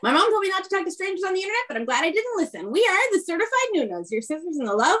My mom told me not to talk to strangers on the internet, but I'm glad I didn't listen. We are the Certified Nunos, your sisters in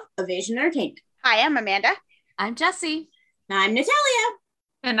the love of Asian entertainment. Hi, I'm Amanda. I'm Jessie. I'm Natalia.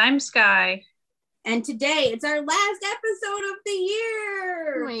 And I'm Sky. And today it's our last episode of the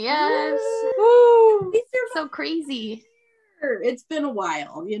year. Oh, yes. Woo! So crazy. It's been a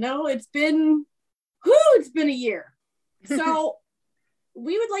while, you know, it's been a year. So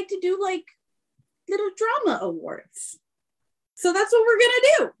we would like to do like little drama awards. So that's what we're going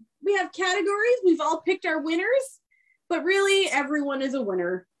to do. We have categories. We've all picked our winners, but really everyone is a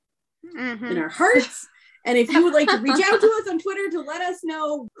winner in our hearts. And if you would like to reach out to us on Twitter to let us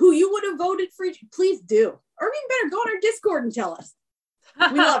know who you would have voted for, please do. Or even better, go on our Discord and tell us.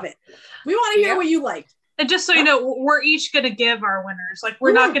 We love it. We want to hear what you liked. And just so you know, we're each going to give our winners. Like,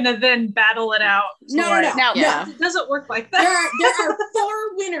 we're not going to then battle it out. No. It doesn't work like that. There are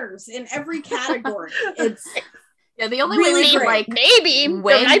 4 winners in every category. It's the only really way we great. Maybe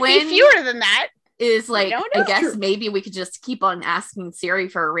there might be fewer than that. Is like, I guess True. maybe we could just keep on asking Siri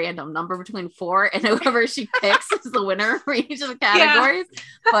for a random number between 4, and whoever she picks is the winner for each of the categories.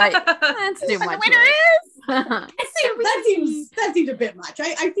 But that's too much. The winner is that seems a bit much.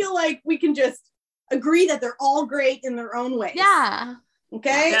 I feel like we can just agree that they're all great in their own ways. Yeah.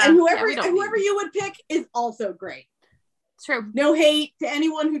 Okay. Yeah. And whoever we don't you would pick is also great. True. No hate to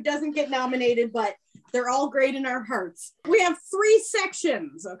anyone who doesn't get nominated, but they're all great in our hearts. We have 3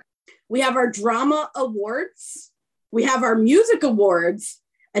 sections. Okay. We have our drama awards, we have our music awards,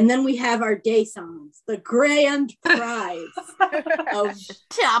 and then we have our day songs, the grand prize of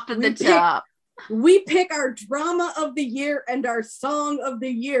Top of the top. We pick our drama of the year and our song of the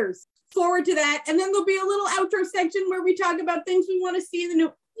years. Forward to that. And then there'll be a little outro section where we talk about things we want to see in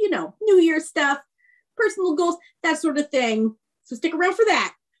the New Year stuff, personal goals, that sort of thing. So stick around for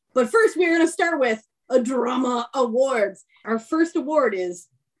that. But first, we're going to start with a drama awards. Our first award is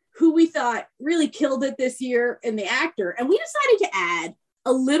who we thought really killed it this year in the actor. And we decided to add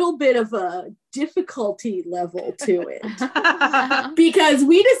a little bit of a difficulty level to it because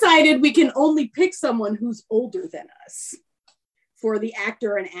we decided we can only pick someone who's older than us for the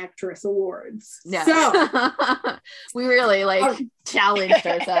actor and actress awards. Yeah. So we really challenged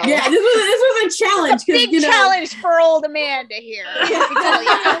ourselves. Yeah, this was a challenge. Big challenge for old Amanda here. We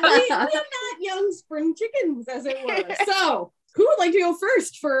are not young spring chickens, as it were. So who would like to go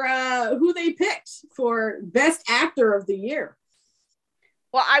first for who they picked for best actor of the year?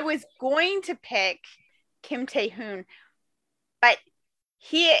 Well, I was going to pick Kim Tae-hoon, but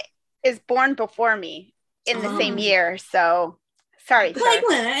he is born before me in the same year, so sorry. Like,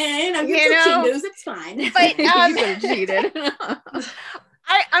 you're so news, it's fine. But You could have cheated.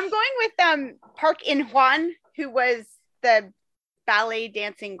 I'm going with Park In-hwan, who was the ballet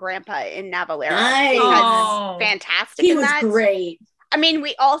dancing grandpa in Navalera. Nice. Because fantastic. He was great. I mean,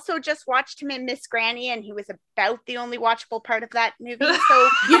 we also just watched him in Miss Granny, and he was about the only watchable part of that movie. So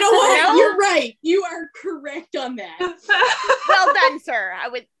you know what? You're right. You are correct on that. Well done, sir. I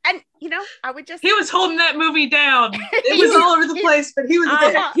would just. He was holding that movie down. It was all over the place, but he was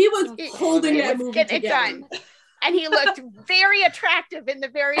there. He was holding that movie getting it together. done. And he looked very attractive in the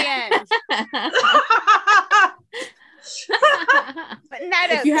very end. But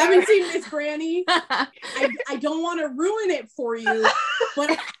if you haven't seen Miss Granny, I don't want to ruin it for you,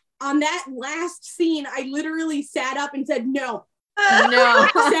 but on that last scene, I literally sat up and said, no,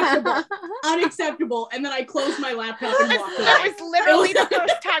 unacceptable. And then I closed my laptop and walked away. That was literally the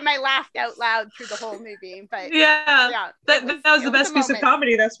first time I laughed out loud through the whole movie. But that was the best piece of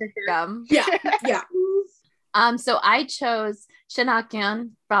comedy, that's for sure. Yeah. So I chose Shin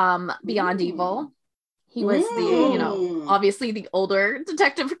Ha-kyun from Beyond Evil. He was the, obviously the older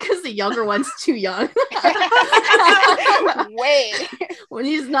detective because the younger one's too young. Way. When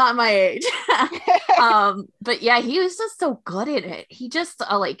he's not my age. But yeah, he was just so good at it. He just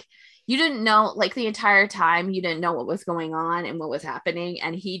you didn't know, the entire time you didn't know what was going on and what was happening.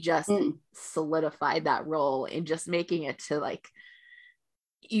 And he just solidified that role in just making it to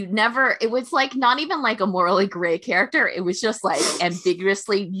it was not even a morally gray character. It was just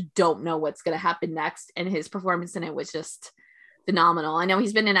ambiguously, you don't know what's going to happen next. And his performance in it was just phenomenal. I know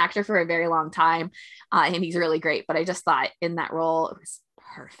he's been an actor for a very long time and he's really great, but I just thought in that role, it was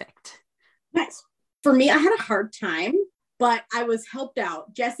perfect. Nice. For me, I had a hard time, but I was helped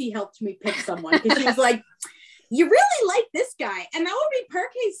out. Jessie helped me pick someone because she was like, you really like this guy. And that would be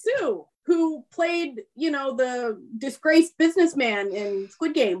Park Hae-soo, who played, the disgraced businessman in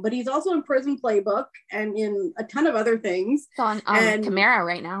Squid Game, but he's also in Prison Playbook and in a ton of other things. He's on Chimera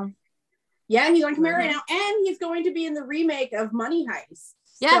right now. Yeah, he's on Chimera right now, and he's going to be in the remake of Money Heist.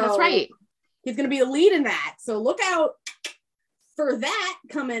 Yeah, that's right. He's going to be the lead in that. So look out for that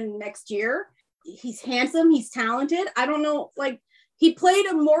coming next year, he's handsome, he's talented. I don't know, like he played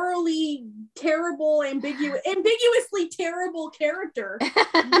a morally terrible, ambiguously terrible character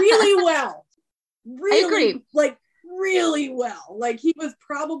really well. Really, I agree. Like really well. Like he was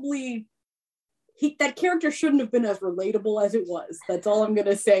probably that character shouldn't have been as relatable as it was. That's all I'm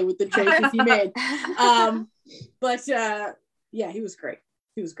gonna say with the changes he made. But yeah, he was great.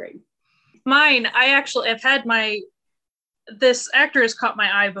 He was great. Mine, I actually have had this actor has caught my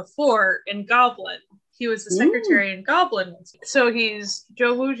eye before in Goblin. He was the secretary in Goblin. So he's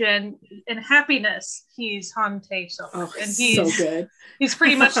Jo Woo-jin. In Happiness, he's Han Tae-suk. Oh, and he's so good. He's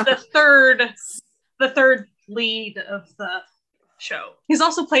pretty much the third lead of the show. He's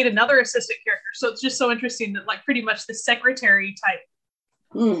also played another assistant character. So it's just so interesting that like pretty much the secretary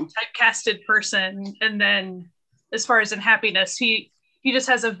typecasted person. And then as far as in Happiness, he just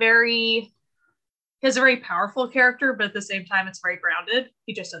has a very powerful character, but at the same time, it's very grounded.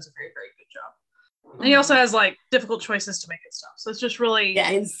 He just does a very, very good job. And he also has like difficult choices to make and stuff. So it's just really,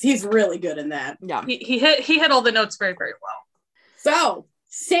 he's really good in that. Yeah, he hit all the notes very, very well. So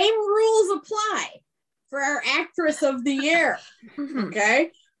same rules apply for our actress of the year.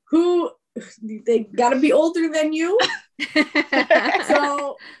 Okay, who they got to be older than you.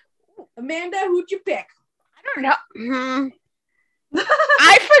 So Amanda, who'd you pick? I don't know.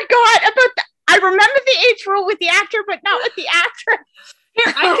 I forgot about that. I remember the age rule with the actor, but not with the actress.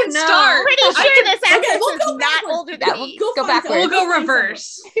 Here, I can start. Pretty sure this actress is not older than me. We'll go backwards. We'll go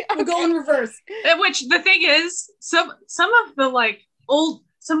reverse. We'll go in reverse. Which the thing is, some of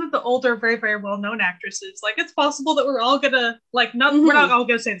the older, very, very well-known actresses, like it's possible that we're all gonna like not we're not all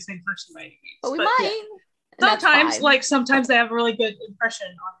gonna say the same person by any means. But we might. Sometimes they have a really good impression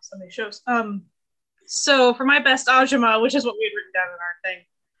on some of these shows. So for my best Ajima, which is what we had written down in our thing,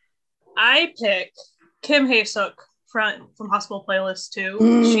 I picked Kim Hae-suk from Hospital Playlist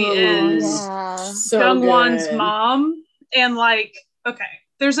 2. She is Jungwon's mom. And like, okay,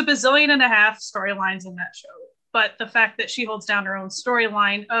 there's a bazillion and a half storylines in that show. But the fact that she holds down her own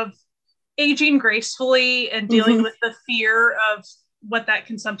storyline of aging gracefully and dealing with the fear of what that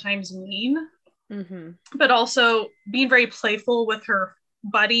can sometimes mean, but also being very playful with her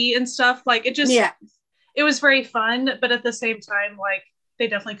buddy and stuff, like it just it was very fun. But at the same time, like they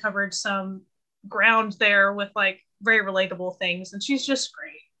definitely covered some ground there with like very relatable things, and she's just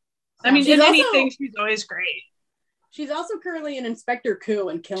great. I mean, in anything, she's always great. She's also currently in Inspector Coup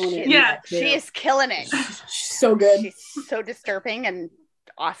and killing it. Yeah, she is killing it. She's so good. She's so disturbing and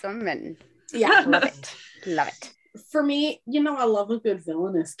awesome, and love it. Love it. For me, I love a good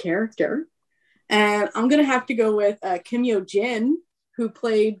villainous character, and I'm gonna have to go with Kim Yo-jin, who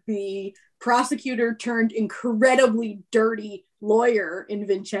played the prosecutor turned incredibly dirty lawyer in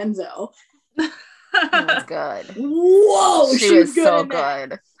Vincenzo. That's good. Whoa, she was so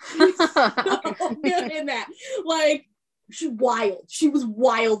good. She's so good in that. Like, she's wild. She was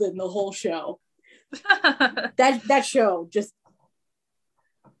wild in the whole show. That show just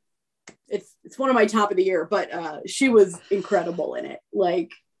it's one of my top of the year, but she was incredible in it.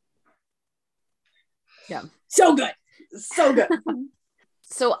 Like, so good. So good.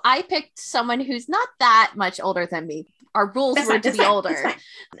 So I picked someone who's not that much older than me. Our rules were to be older.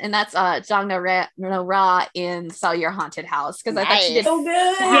 And that's Jang No-ra in Sell Your Haunted House. Because I thought she did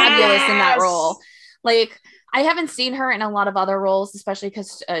fabulous in that role. Like, I haven't seen her in a lot of other roles, especially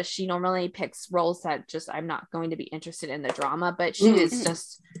because she normally picks roles that just I'm not going to be interested in the drama. But she is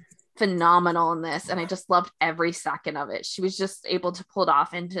just phenomenal in this. And I just loved every second of it. She was just able to pull it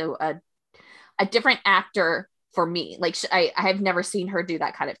off into a different actor for me. Like I have never seen her do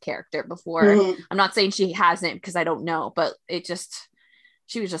that kind of character before. I'm not saying she hasn't because I don't know, but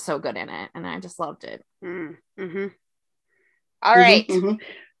she was just so good in it, and I just loved it. All right.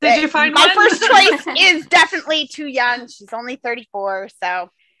 Did you find my first choice is definitely too young. She's only 34, so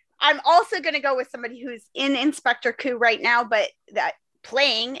I'm also going to go with somebody who's in Inspector Coup right now, but that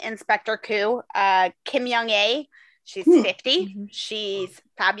playing Inspector Coup, Kim Young-ae. She's 50. She's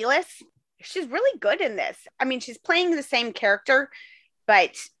fabulous. She's really good in this. I mean, she's playing the same character,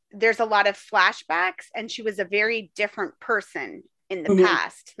 but there's a lot of flashbacks, and she was a very different person in the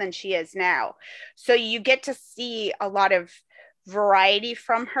past than she is now. So you get to see a lot of variety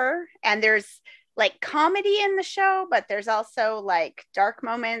from her, and there's like comedy in the show, but there's also like dark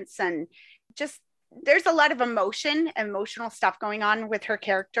moments, and just there's a lot of emotional stuff going on with her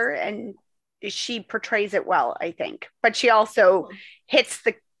character, and she portrays it well, I think. But she also hits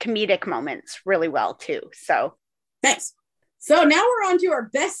the comedic moments really well too. So thanks. So now we're on to our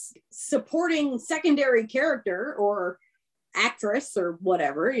best supporting secondary character or actress or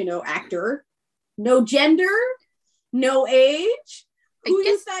whatever, actor. No gender, no age. Who I you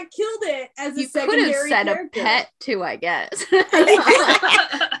guess thought killed it as a you could secondary have said character? a pet too, I guess. Listen,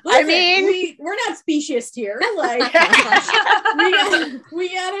 I mean- we're not speciest here. Like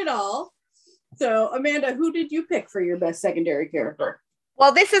we got it all. So Amanda, who did you pick for your best secondary character?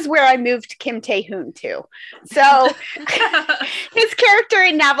 Well, this is where I moved Kim Tae-hoon to. So his character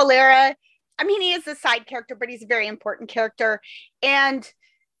in Navalera, I mean, he is a side character, but he's a very important character. And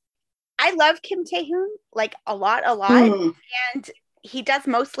I love Kim Tae-hoon, like a lot. And he does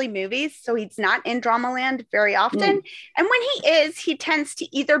mostly movies, so he's not in Dramaland very often. And when he is, he tends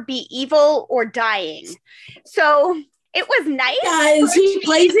to either be evil or dying. So it was nice. Guys, he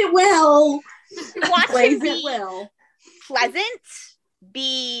plays it well. Watch Plays him be it well. pleasant,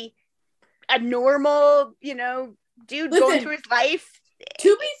 be a normal, dude going Listen, through his life.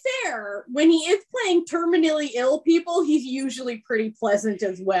 To be fair, when he is playing terminally ill people, he's usually pretty pleasant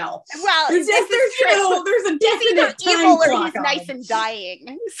as well. Well, There's this just, there's, is true. there's a He's either definite time evil or clock he's on nice him. and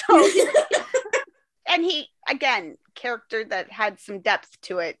dying. So, and he, again, character that had some depth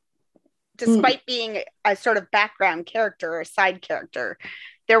to it, despite being a sort of background character or side character.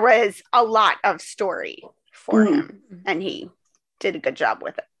 There was a lot of story for him, and he did a good job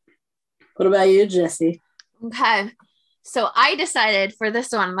with it. What about you, Jesse? Okay. So I decided for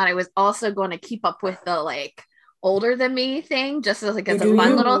this one that I was also going to keep up with the like older than me thing, just as like as a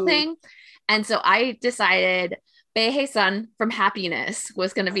fun little thing. And so I decided Bae Hae-sun from Happiness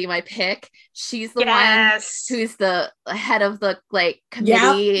was going to be my pick. She's the one who's the head of the like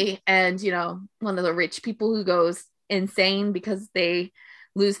committee and, one of the rich people who goes insane because they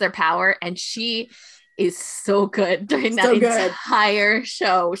lose their power. And she is so good during that entire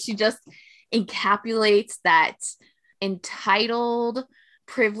show. She just encapsulates that entitled,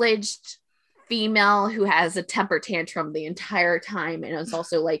 privileged female who has a temper tantrum the entire time and is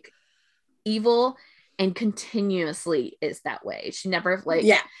also like evil and continuously is that way. She never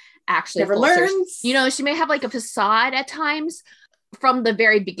actually never learns. She may have like a facade at times. From the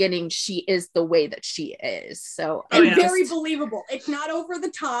very beginning, she is the way that she is. So very believable. It's not over the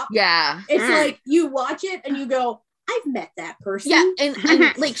top. Yeah. It's like you watch it and you go, I've met that person. Yeah,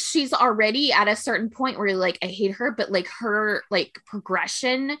 and like she's already at a certain point where you're like, I hate her, but like her like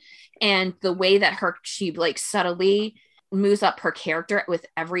progression and the way that she like subtly moves up her character with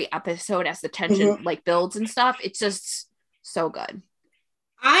every episode as the tension like builds and stuff. It's just so good.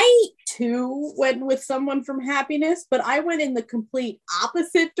 I too went with someone from Happiness, but I went in the complete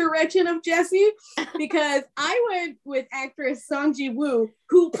opposite direction of Jesse because I went with actress Song Ji-woo,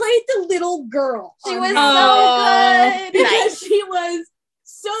 who played the little girl. She was so good because she was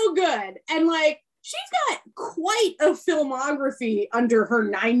so good, and like she's got quite a filmography under her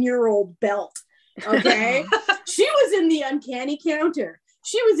 9-year-old belt. Okay, she was in The Uncanny Counter.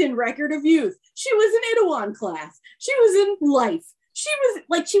 She was in Record of Youth. She was in Itaewon Class. She was in Life.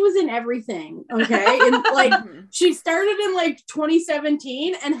 She was in everything, okay? And like she started in like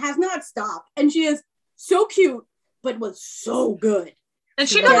 2017 and has not stopped. And she is so cute, but was so good. And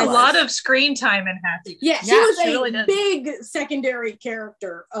she got a lot of screen time in Happy. Yeah, she was a big secondary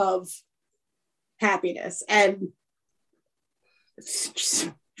character of Happiness. And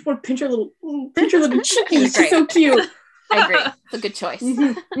just want to pinch her little cheekies. She's so cute. I agree. It's a good choice.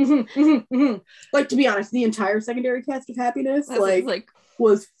 Like, to be honest, the entire secondary cast of Happiness like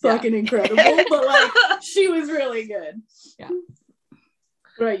was fucking incredible, but like she was really good. Yeah.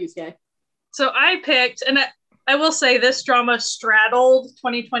 What about you, Sky? So I picked, and I will say this drama straddled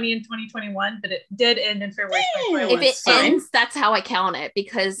 2020 and 2021, but it did end in February 2021. If it ends, that's how I count it,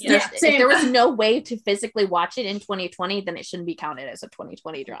 because if there was no way to physically watch it in 2020, then it shouldn't be counted as a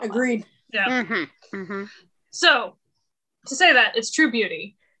 2020 drama. Agreed. Yeah. So to say that, it's True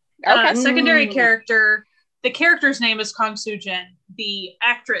Beauty. Okay. Secondary character. The character's name is Kang Soo-jin. The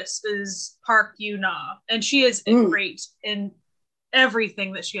actress is Park Yoo-na, and she is great in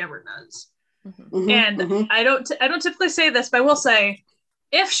everything that she ever does. I don't typically say this, but I will say,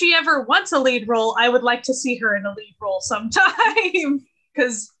 if she ever wants a lead role, I would like to see her in a lead role sometime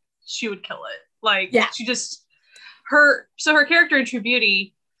because she would kill it. Like, she just her character in True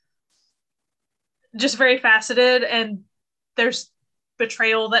Beauty, just very faceted, and there's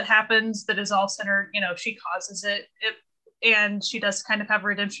betrayal that happens that is all centered, she causes it, and she does kind of have a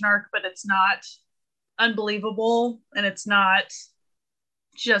redemption arc, but it's not unbelievable, and it's not,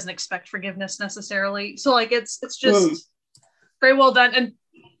 she doesn't expect forgiveness necessarily. So like it's just very well done. And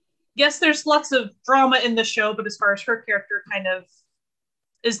yes, there's lots of drama in the show, but as far as her character kind of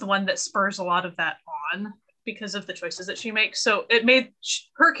is the one that spurs a lot of that on because of the choices that she makes. So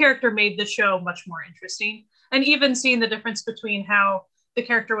her character made the show much more interesting. And even seeing the difference between how the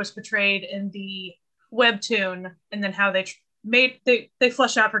character was portrayed in the webtoon, and then how they they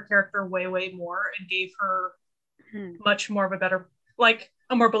fleshed out her character way more and gave her much more of a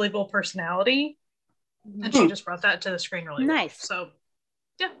more believable personality, and she just brought that to the screen really nice. Well.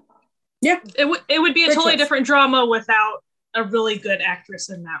 So yeah, it would be a totally different drama without a really good actress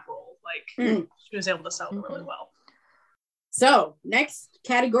in that role. Like she was able to sell it really well. So next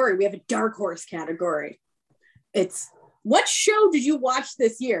category, we have a dark horse category. It's what show did you watch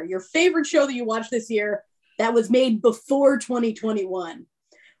this year? Your favorite show that you watched this year that was made before 2021.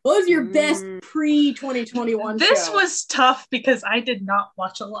 What was your best pre-2021 This show? was tough because I did not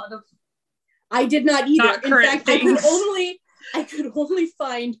watch a lot of. I did not either. Not In fact, things. I could only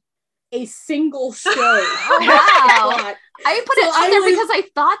find a single show. Oh, wow. I put it So out there because I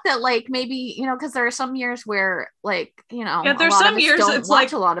thought that like maybe, you know, because there are some years where like, you know, Yeah, there's a lot some of us years don't it's watch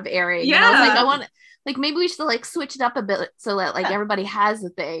like- a lot of airing. Yeah. And I was like, I want like maybe we should like switch it up a bit so that like everybody has the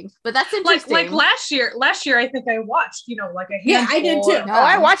thing. But that's interesting. Like last year I think I watched, you know, like a handful. Yeah, I did too. of- Oh,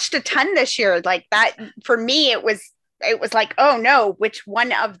 I watched a ton this year. Like that for me, it was like, oh no, which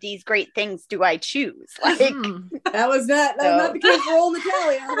one of these great things do I choose? Like That was not the case for old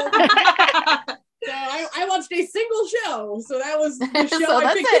Natalia. So I watched a single show. So that was the show So I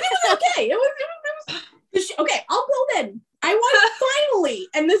that's picked. it. It was okay. It was okay, I'll go then. I watched finally,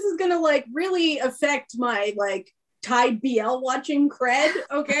 and this is gonna like really affect my like Tide BL watching cred.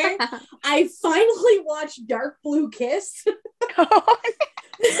 Okay. I finally watched Dark Blue Kiss.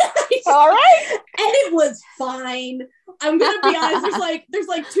 all right. And it was fine. I'm gonna be honest. There's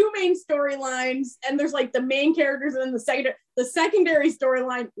like two main storylines, and there's like the main characters, and then the secondary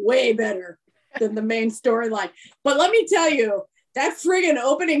storyline way better than the main storyline. But let me tell you, that friggin'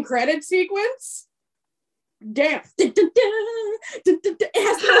 opening credit sequence, damn! It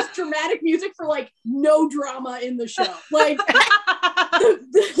has the most dramatic music for like no drama in the show. Like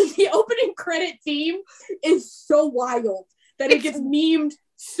the opening credit theme is so wild that it gets memed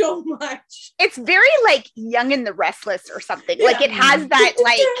so much. It's very like Young and the Restless or something. Yeah. Like it has that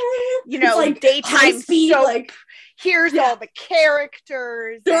like, you know, like daytime speed, soap. like here's all the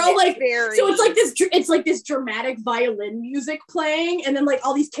characters. They're all like very... so it's like this dramatic violin music playing, and then like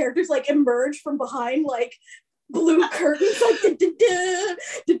all these characters like emerge from behind like blue curtains, like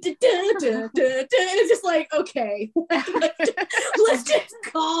it's just like, okay, let's just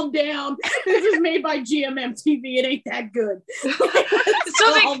calm down. This is made by GMMTV. It ain't that good.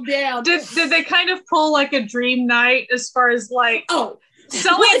 So calm down. Did they kind of pull like a Dream Night as far as like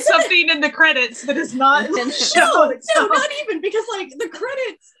selling something in the credits that is not in the show? No, not even, because like the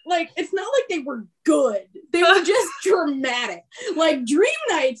credits, like it's not like they were good. They were just dramatic. Like Dream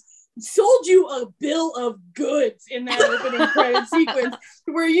Nights sold you a bill of goods in that opening credit sequence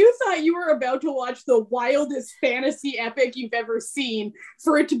where you thought you were about to watch the wildest fantasy epic you've ever seen,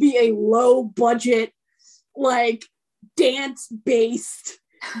 for it to be a low budget, like dance-based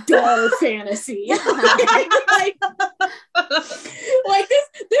doll fantasy. like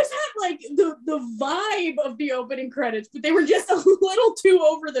this had like the vibe of the opening credits, but they were just a little too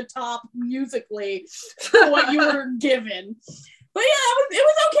over the top musically for what you were given. But yeah, it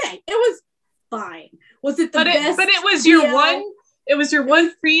was okay. It was fine. Was it the best? But it was your one. It was your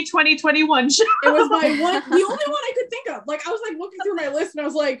one pre-2021 show. It was my one, the only one I could think of. Like I was like looking through my list, and I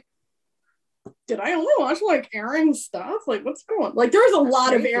was like, did I only watch like airing stuff? Like what's going on? Like there was a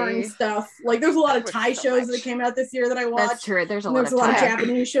lot of airing stuff. Like there's a lot of Thai shows that came out this year that I watched. That's true. There's a lot of Thai.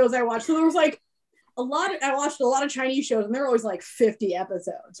 Japanese shows I watched. So there was like I watched a lot of Chinese shows, and there were always like 50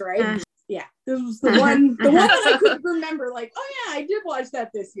 episodes, right? Yeah, this was the one that I could remember. Like, oh yeah, I did watch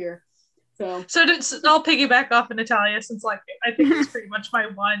that this year. So I'll piggyback off of Natalia, since like I think it's pretty much my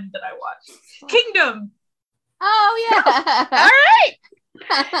one that I watched. Kingdom. Oh yeah. All right.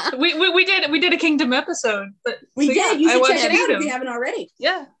 We did a Kingdom episode, but we did. Yeah, You should check it out Kingdom if you haven't already.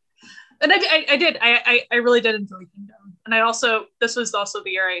 Yeah, and I did. I really did enjoy Kingdom, and this was also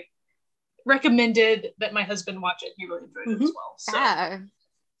the year I recommended that my husband watch it. He really enjoyed it as well. So. Yeah.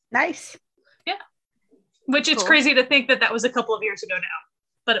 Nice. Yeah. Which it's crazy to think that was a couple of years ago now,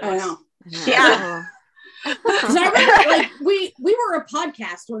 but it was. I know. Yeah. Because I remember, like we were a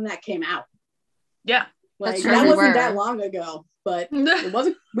podcast when that came out. Yeah. Like That's true, that we wasn't were. that long ago, but it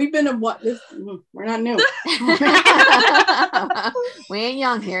wasn't. We've been we're not new. We ain't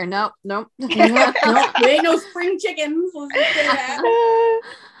young here. Nope. Nope, we ain't no spring chickens. Let's just say that.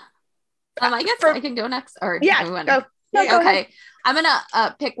 I guess I can go next, or yeah, everyone? go. No, go Okay, ahead. I'm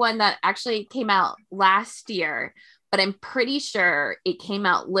gonna pick one that actually came out last year, but I'm pretty sure it came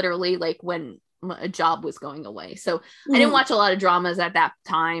out literally like when a job was going away. So I didn't watch a lot of dramas at that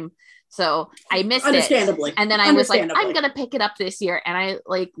time, so I missed Understandably. it. And then I was like, I'm gonna pick it up this year, and I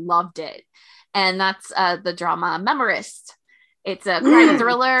like loved it. and that's the drama Memorist. It's a crime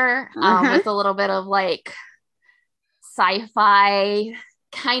thriller with a little bit of like sci-fi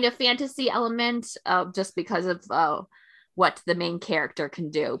kind of fantasy element, just because of what the main character can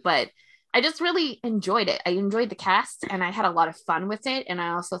do. But I just really enjoyed it. I enjoyed the cast and I had a lot of fun with it. And I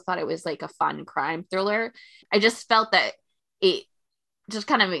also thought it was like a fun crime thriller. I just felt that it just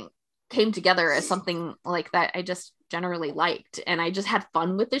kind of came together as something like that I just generally liked. And I just had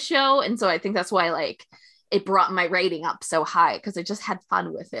fun with the show. And so I think that's why like it brought my rating up so high, because I just had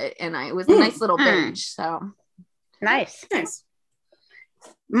fun with it. And it was a nice little binge. So nice. Nice.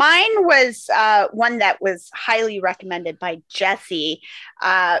 Mine was one that was highly recommended by Jesse,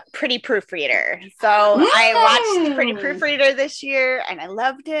 Pretty Proofreader. So I watched Pretty Proofreader this year and I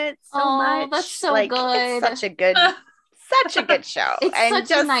loved it so much. That's so like, good. It's such a good show. It's and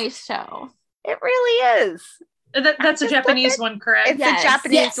such a nice show. It really is. That's a Japanese one, correct? It's a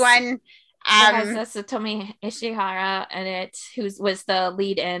Japanese one. It has Satomi Ishihara in it, who was the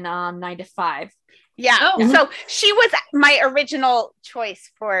lead in 9 to 5. Yeah. So she was my original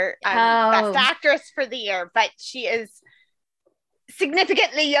choice for Best Actress for the year, but she is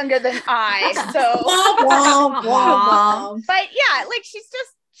significantly younger than I. So, but yeah, like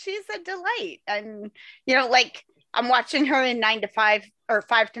she's a delight. And, you know, like I'm watching her in 9 to 5 or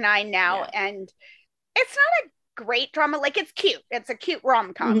 5 to 9 now. Yeah. And it's not a great drama. Like it's cute. It's a cute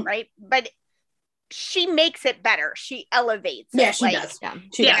rom-com, right? But she makes it better. She elevates it. Yeah, she does. Yeah.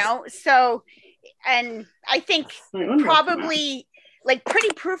 She does. Know, so... And I think probably like Pretty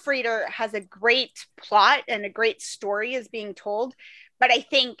Proofreader has a great plot and a great story is being told. But I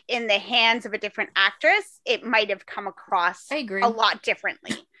think in the hands of a different actress, it might have come across a lot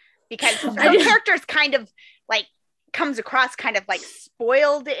differently, because her character is kind of like comes across kind of like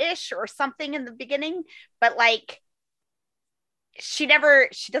spoiled-ish or something in the beginning. But like she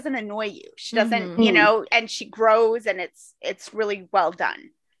doesn't annoy you. She doesn't, you know, and she grows and it's really well done.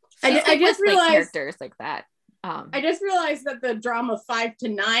 I just realized characters like that. I just realized that the drama 5 to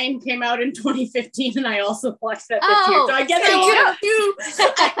 9 came out in 2015, and I also watched that this year. So I guess I do.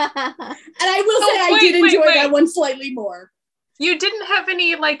 And I will say I did enjoy that one slightly more. You didn't have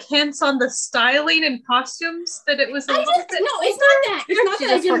any like hints on the styling and costumes that it was. No, it's not that. It's not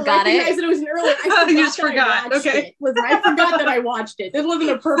that I didn't recognize that it was an early. You just forgot. Okay. I forgot that I watched it. This wasn't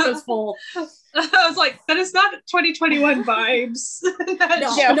a purposeful. I was like, that is not 2021 vibes. No,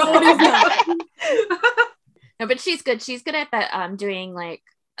 it is not. No, but she's good. She's good at that. Doing like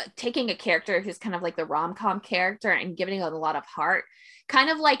taking a character who's kind of like the rom-com character and giving it a lot of heart,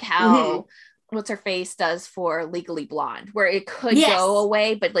 kind of like how. What's her face does for Legally Blonde, where it could go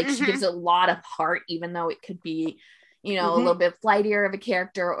away, but like she gives a lot of heart, even though it could be, you know, a little bit flightier of a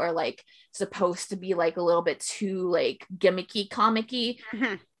character, or like supposed to be like a little bit too like gimmicky, comicky.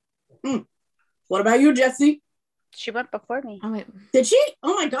 What about you, Jesse? She went before me. Oh, wait. Did she?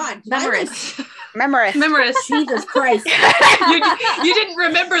 Oh my God. Memorist. Jesus Christ. You didn't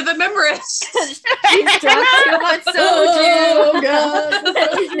remember the Memorist. She's drunk too much soju. Oh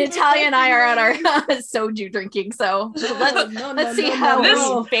God. Natalia and I are on our soju drinking, so let's see how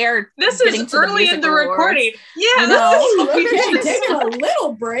we fare. This is early in the recording. Yeah. Okay, taking a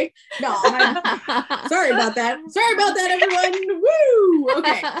little break. No, sorry about that. Sorry about that, everyone. Woo.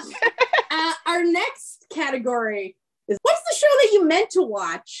 Okay. Our next category is, what's the show that you meant to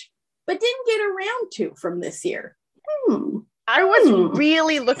watch but didn't get around to from this year? I was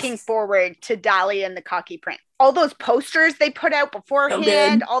really looking forward to Dahlia and the Cocky Prince. All those posters they put out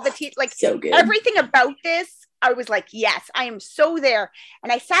beforehand, all the everything about this, I was like, yes, I am so there.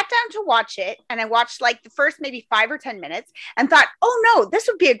 And I sat down to watch it, and I watched like the first maybe 5 or 10 minutes and thought, oh no, this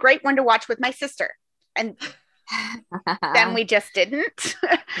would be a great one to watch with my sister. And then we just didn't.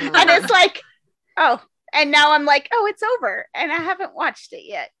 And it's like, oh, and now I'm like, oh, it's over, and I haven't watched it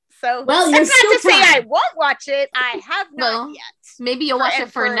yet. So that's not to say I won't watch it. I have not yet. Maybe you'll watch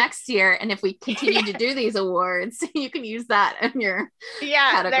it for next year, and if we continue to do these awards, you can use that in your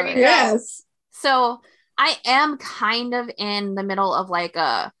category. There you go. Yes. So I am kind of in the middle of like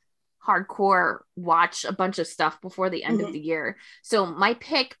a hardcore watch a bunch of stuff before the end of the year. So my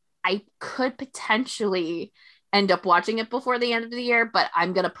pick, I could potentially end up watching it before the end of the year, but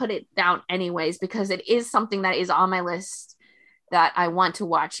I'm going to put it down anyways, because it is something that is on my list that I want to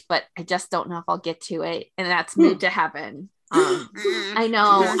watch, but I just don't know if I'll get to it. And that's Mood to Heaven. I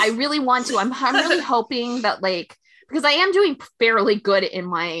know I really want to. I'm really hoping that, like, because I am doing fairly good in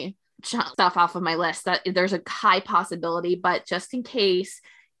my stuff off of my list, that there's a high possibility, but just in case,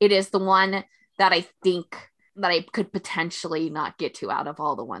 it is the one that I think that I could potentially not get to out of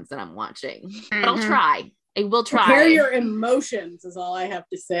all the ones that I'm watching. But I'll try. I will try. Prepare your emotions is all I have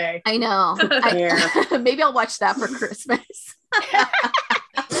to say. I know. Maybe I'll watch that for Christmas.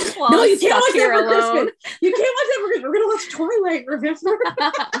 No, you can't watch that for Christmas. You can't watch that for Christmas. We're gonna watch Twilight, remember?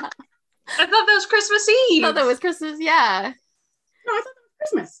 I thought that was Christmas Eve. I thought that was Christmas, yeah. No, I thought that was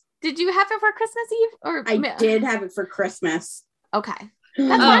Christmas. Did you have it for Christmas Eve? Or I did have it for Christmas. Okay.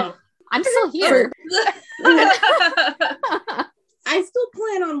 That's fine. I'm still here. I still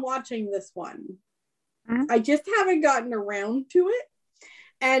plan on watching this one. Mm-hmm. I just haven't gotten around to it.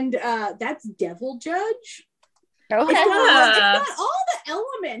 And that's Devil Judge. Okay. It's got all the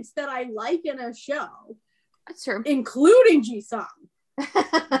elements that I like in a show. That's true. Including Ji-sung.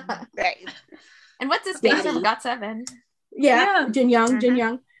 Right. And what's his face from GOT7? Yeah. Jin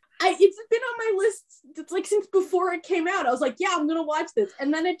Young. It's been on my list. It's like since before it came out. I was like, yeah, I'm gonna watch this.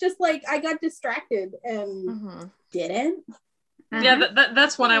 And then it just like I got distracted and didn't. Yeah,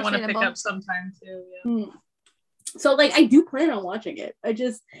 that's one I want to pick up sometime too. Yeah. So like I do plan on watching it.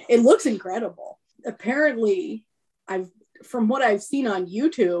 It looks incredible. Apparently, from what I've seen on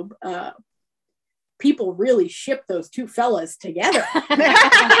YouTube, people really ship those two fellas together.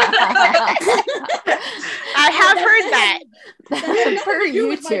 I have heard that. That had nothing to do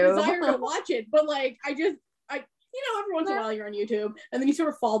with my desire to watch it, but like every once in a while you're on YouTube and then you sort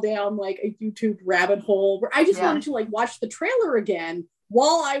of fall down like a YouTube rabbit hole where I just wanted to like watch the trailer again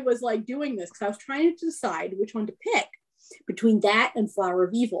while I was like doing this because I was trying to decide which one to pick between that and Flower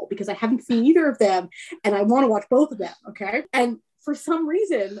of Evil because I haven't seen either of them and I want to watch both of them. Okay. And for some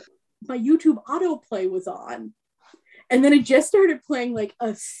reason, my YouTube autoplay was on. And then it just started playing like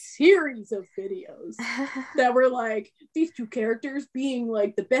a series of videos that were like these two characters being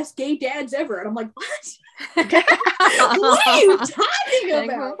like the best gay dads ever. And I'm like, what? What are you talking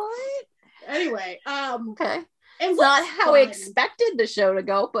about? Anyway, okay. It's not how I expected the show to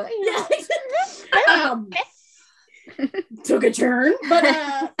go, but took a turn. But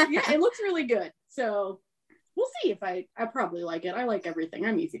it looks really good. So we'll see if I probably like it. I like everything.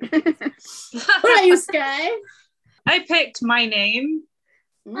 I'm easy. What about you, Sky? I picked My Name.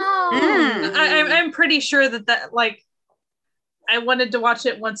 Oh. I'm pretty sure that like I wanted to watch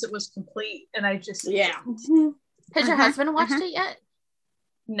it once it was complete, and I just Has your husband watched it yet?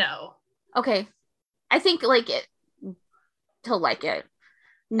 No. Okay, I think he'll like it,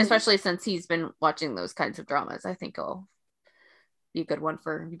 especially since he's been watching those kinds of dramas. I think it'll be a good one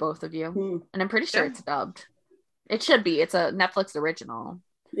for both of you, and I'm pretty sure it's dubbed. It should be. It's a Netflix original.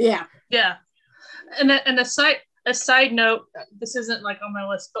 Yeah. And a side note, this isn't like on my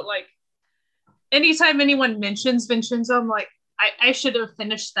list, but like anytime anyone mentions Vincenzo, I'm like, I should have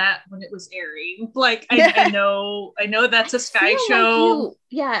finished that when it was airing. Like I know that's a Sky show.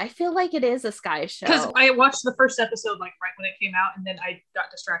 I feel like it is a Sky show. Because I watched the first episode like right when it came out, and then I got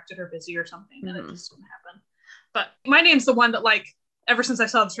distracted or busy or something, and it just didn't happen. But My Name's the one that like ever since I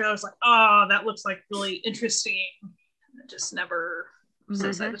saw the trailer, I was like, oh, that looks like really interesting. And I just never set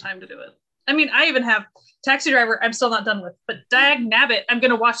aside the time to do it. I mean, I even have Taxi Driver I'm still not done with, but dag nabbit, I'm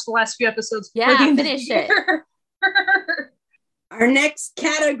going to watch the last few episodes. Yeah, finish it. Our next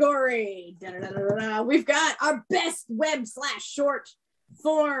category, we've got our best web/short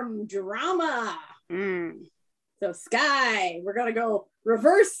form drama. So Sky, we're going to go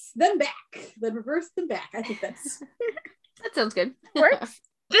reverse then back. I think that's... That sounds good.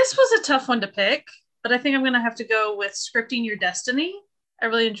 This was a tough one to pick, but I think I'm going to have to go with Scripting Your Destiny. I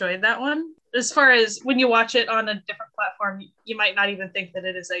really enjoyed that one. As far as when you watch it on a different platform, you might not even think that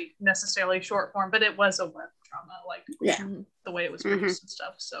it is a necessarily short form, but it was a web drama, like the way it was produced and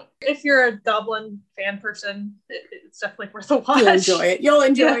stuff. So if you're a Goblin fan person, it's definitely worth a watch. You'll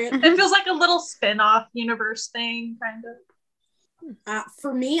enjoy it. It feels like a little spin-off universe thing, kind of.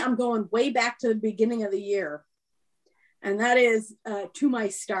 For me, I'm going way back to the beginning of the year. And that is To My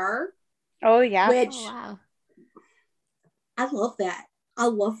Star. Oh, yeah. Which I love that. I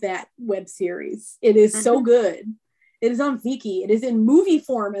love that web series. It is so good. It is on Viki. It is in movie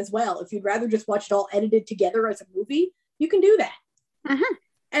form as well. If you'd rather just watch it all edited together as a movie, you can do that.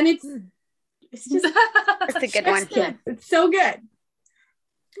 And it's just it's a good one. Good. It's so good.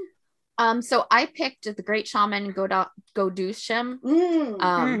 So I picked The Great Shaman Godushim.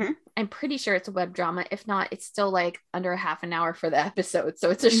 I'm pretty sure it's a web drama. If not, it's still like under a half an hour for the episode. So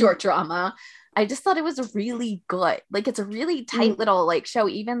it's a short drama. I just thought it was really good. Like it's a really tight little like show,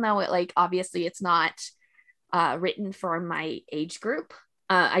 even though it like obviously it's not written for my age group.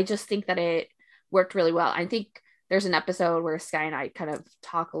 I just think that it worked really well. I think there's an episode where Sky and I kind of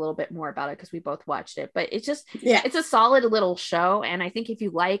talk a little bit more about it because we both watched it, but it's just it's a solid little show. And I think if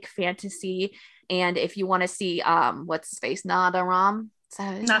you like fantasy and if you want to see what's his face, Nadaram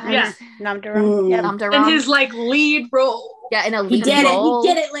Yeah. Namdaram. Yeah. And his like lead role. Yeah, in a He lead did role. it.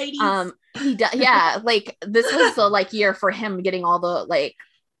 He did it, ladies. He does. Yeah, like this was the like year for him getting all the like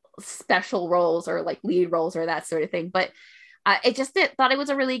special roles or like lead roles or that sort of thing. But thought it was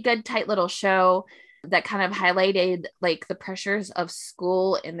a really good, tight little show that kind of highlighted like the pressures of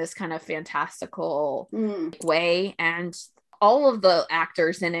school in this kind of fantastical way. And all of the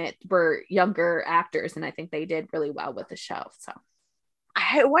actors in it were younger actors, and I think they did really well with the show. So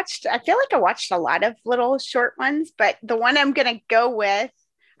I feel like I watched a lot of little short ones, but the one I'm going to go with,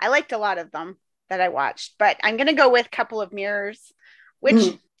 I liked a lot of them that I watched, but I'm going to go with Couple of Mirrors,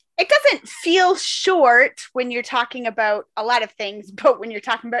 which it doesn't feel short when you're talking about a lot of things, but when you're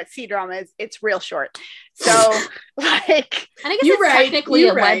talking about C-dramas, it's real short. So like, I think it's technically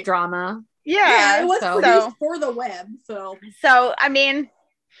a web drama. Yeah, it was produced for the web. So I mean,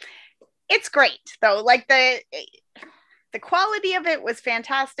 it's great though. Like the quality of it was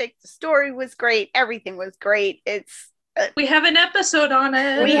fantastic. The story was great. Everything was great. We have an episode on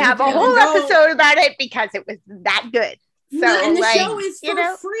it. We have a whole episode about it because it was that good. So, and the show is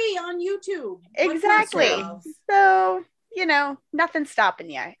for free on YouTube. Exactly. So, nothing's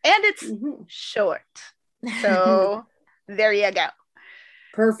stopping you. And it's short. So there you go.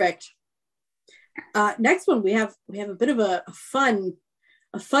 Perfect. Next one, we have a bit of a fun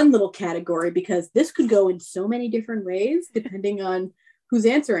little category, because this could go in so many different ways depending on who's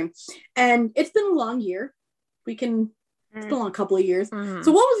answering. And it's been a long year. It's been a long couple of years. Mm-hmm.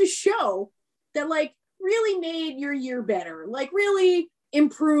 So what was a show that like really made your year better? Like really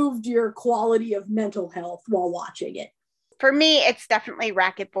improved your quality of mental health while watching it? For me, it's definitely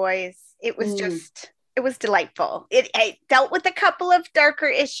Racket Boys. It was it was delightful. It dealt with a couple of darker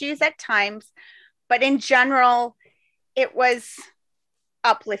issues at times, but in general, it was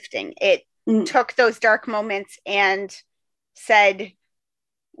uplifting. It took those dark moments and said,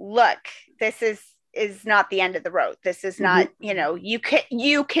 look, this is not the end of the road. This is not, you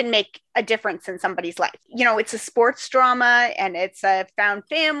can make a difference in somebody's life. It's a sports drama, and it's a found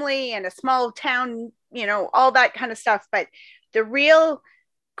family and a small town, all that kind of stuff. But the real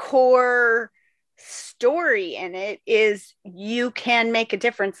core story in it is you can make a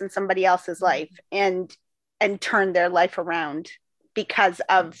difference in somebody else's life and turn their life around because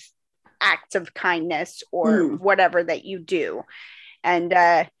of acts of kindness or whatever that you do. And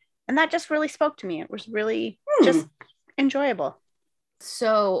that just really spoke to me. It was really just enjoyable.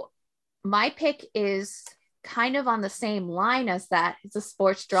 So my pick is kind of on the same line as that. It's a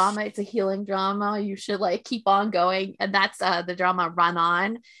sports drama. It's a healing drama. You should like keep on going. And that's the drama Run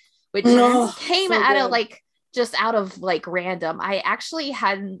On, which came out of like just out of like random. I actually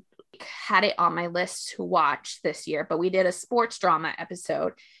hadn't had it on my list to watch this year, but we did a sports drama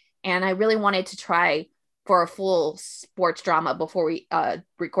episode, and I really wanted to try for a full sports drama before we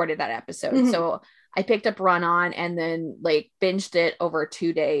recorded that episode. So I picked up Run On and then like binged it over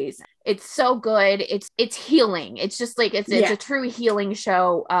 2 days. It's so good. It's healing. It's just like it's a true healing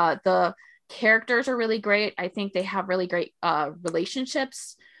show. The characters are really great. I think they have really great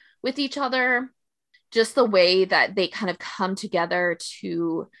relationships with each other. Just the way that they kind of come together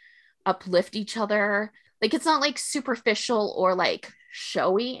to uplift each other. Like it's not like superficial or like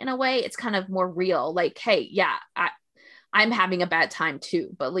showy in a way. It's kind of more real. Like, hey, yeah, I'm having a bad time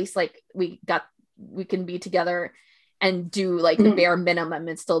too, but at least like we can be together and do like the bare minimum,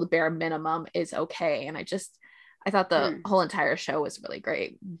 and still the bare minimum is okay. And I thought the whole entire show was really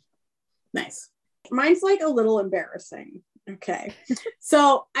great. Nice. Mine's like a little embarrassing. Okay.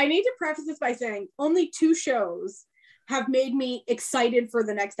 So I need to preface this by saying only 2 shows have made me excited for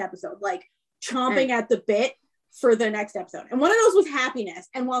the next episode, like chomping at the bit for the next episode. And one of those was Happiness.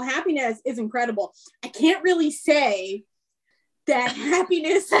 And while Happiness is incredible, I can't really say that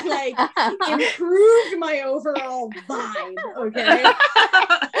Happiness like improved my overall vibe. Okay.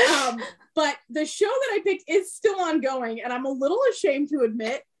 But the show that I picked is still ongoing, and I'm a little ashamed to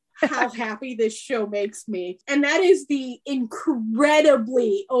admit how happy this show makes me. And that is the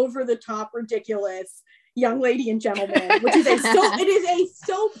incredibly over the top ridiculous Young Lady and Gentleman, which is it is a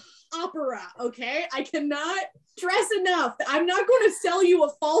soap opera. Okay, I cannot stress enough that I'm not going to sell you a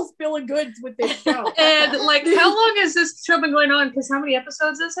false bill of goods with this show. And like, how long has this show been going on? Because how many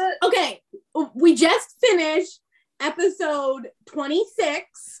episodes is it? Okay, we just finished episode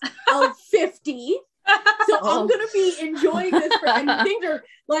 26 of 50. So I'm gonna be enjoying this, and things are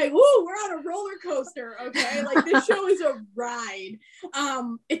like, woo, we're on a roller coaster. Okay, like this show is a ride.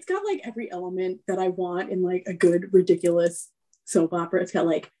 It's got like every element that I want in like a good ridiculous soap opera. It's got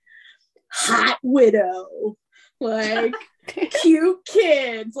like hot widow, like cute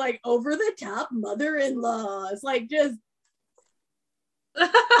kids, like over the top mother-in-laws, like just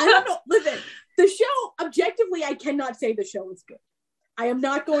I don't know. Listen, the show, objectively, I cannot say the show is good. I am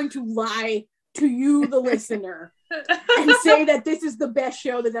not going to lie to you, the listener, and say that this is the best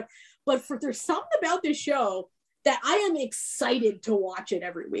show but there's something about this show that I am excited to watch it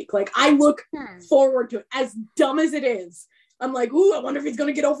every week. Like, I look forward to it, as dumb as it is. I'm like, ooh, I wonder if he's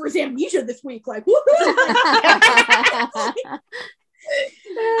going to get over his amnesia this week. Like, woohoo!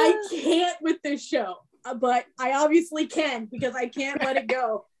 I can't with this show, but I obviously can because I can't let it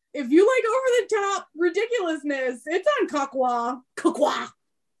go. If you like over-the-top ridiculousness, it's on Kakwa,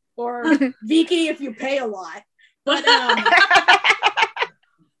 or Viki if you pay a lot. But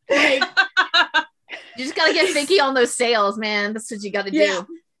like, you just gotta get Viki on those sales, man. That's what you gotta do.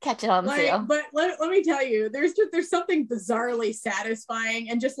 Catch it on sale. But let me tell you, there's something bizarrely satisfying,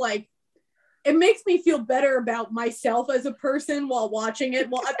 and just like, it makes me feel better about myself as a person while watching it,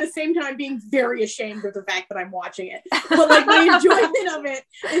 while at the same time being very ashamed of the fact that I'm watching it. But like, my enjoyment of it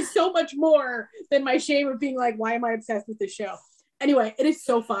is so much more than my shame of being like, why am I obsessed with this show? Anyway, it is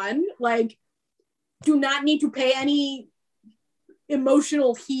so fun. Like, do not need to pay any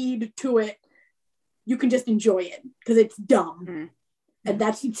emotional heed to it. You can just enjoy it because it's dumb. Mm-hmm. And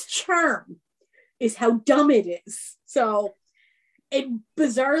that's its charm, is how dumb it is. So it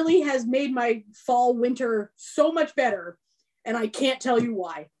bizarrely has made my fall winter so much better, and I can't tell you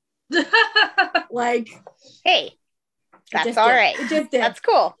why. Like, hey, that's all right. It just did. That's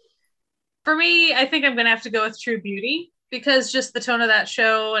cool. For me, I think I'm gonna have to go with True Beauty, because just the tone of that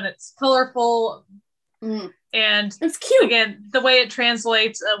show, and it's colorful, and it's cute. Again, the way it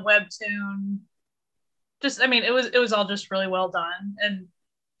translates a webtoon. Just, I mean, it was all just really well done, and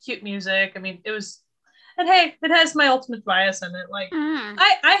cute music. I mean, it was, and hey, it has my ultimate bias in it. Like,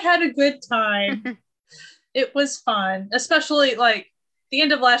 I had a good time. It was fun, especially like the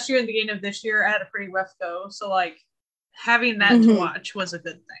end of last year and the beginning of this year. I had a pretty rough go, so like having that to watch was a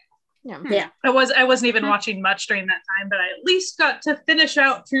good thing. Yeah. I wasn't even watching much during that time, but I at least got to finish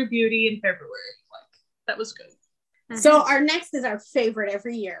out True Beauty in February. Like, that was good. So our next is our favorite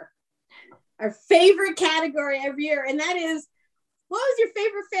every year. Our favorite category every year, and that is, what was your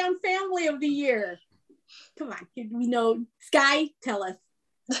favorite found family of the year? Come on, we know. Sky, tell us.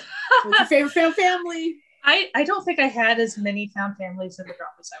 What's your favorite found family? I don't think I had as many found families in the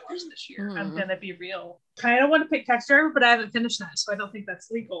dramas I watched this year. I'm gonna be real. I don't want to pick Taxi Driver, but I haven't finished that, so I don't think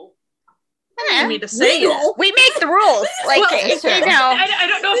that's legal. For me to say it. We make the rules. Like, well, you know, I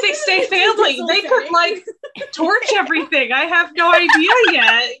don't know if they stay family. They could like torch everything. I have no idea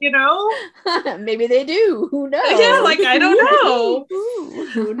yet. You know, maybe they do. Who knows? Yeah, like, I don't know.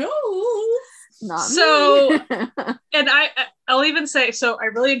 Who knows? Not so, me. And I'll even say, so I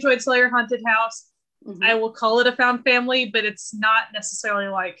really enjoyed Slayer Haunted House. I will call it a found family, but it's not necessarily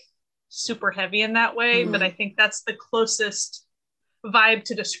like super heavy in that way. But I think that's the closest vibe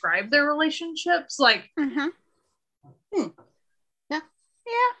to describe their relationships. Like,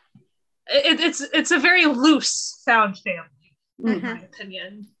 it's a very loose found family, in my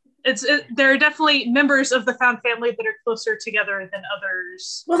opinion. There are definitely members of the found family that are closer together than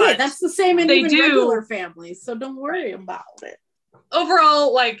others. Well, hey, that's the same in even regular families, so don't worry about it.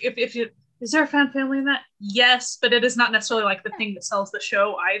 Overall, like, if you, is there a found family in that? Yes, but it is not necessarily like the thing that sells the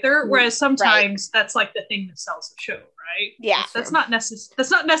show either. Whereas sometimes that's like the thing that sells the show, right? Yeah, that's not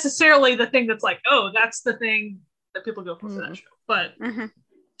necessarily the thing that's like, oh, that's the thing that people go for that show. But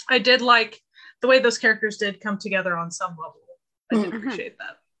I did like the way those characters did come together on some level. I did appreciate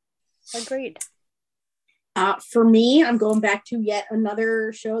that. Agreed. For me, I'm going back to yet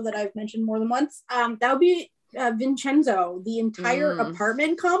another show that I've mentioned more than once. That would be Vincenzo, the entire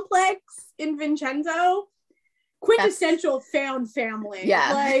apartment complex in Vincenzo. Quintessential found family.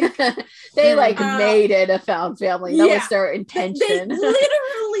 Yeah. Like, they made it a found family. That was their intention. They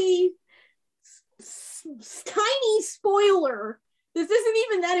literally, tiny spoiler, this isn't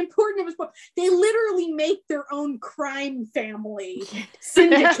even that important of a spoiler. They literally make their own crime family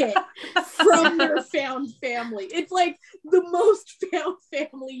syndicate from their found family. It's like the most found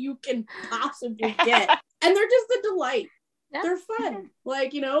family you can possibly get. And they're just a delight. Yeah. They're fun.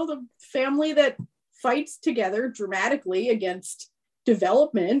 Like, you know, the family that fights together dramatically against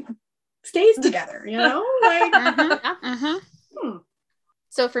development stays together, you know? Like,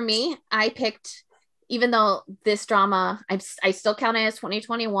 So for me, I picked, even though this drama, I still count it as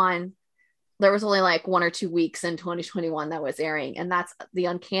 2021, there was only like 1 or 2 weeks in 2021 that was airing, and that's The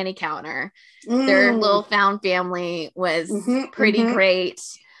Uncanny Counter. Their little found family was pretty great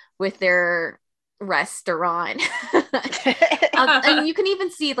with their restaurant. And you can even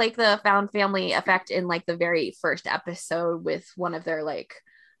see like the found family effect in like the very first episode with one of their like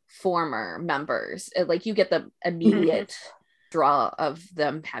former members. Like, you get the immediate draw of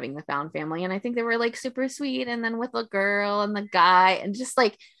them having the found family. And I think they were like super sweet. And then with the girl and the guy and just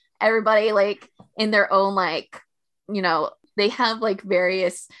like everybody like in their own, like, you know, they have like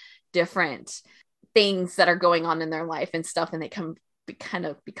various different things that are going on in their life and stuff. And they kind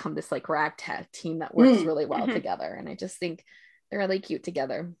of become this like ragtag team that works really well together. And I just think they're really cute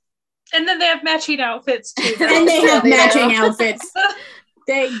together. And then they have matching outfits too. And they have matching outfits.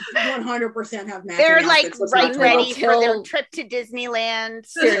 They 100% have matching They're outfits. like right ready for their trip to Disneyland.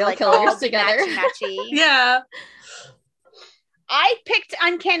 Serial like killers together. Matchy. Yeah. I picked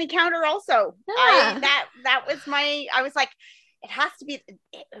Uncanny Counter also. Yeah. That was I was like, it has to be,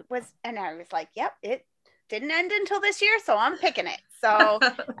 it was, and I was like, yep, it didn't end until this year, so I'm picking it. So,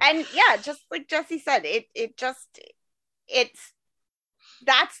 and yeah, just like Jesse said,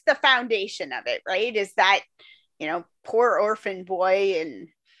 that's the foundation of it, right? Is that, you know, poor orphan boy and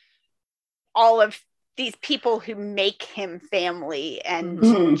all of these people who make him family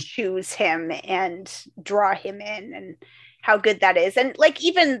and choose him and draw him in, and how good that is. And like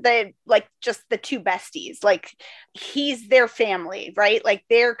even just the two besties, like he's their family, right? Like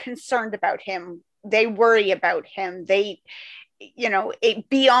they're concerned about him, they worry about him, they, you know, it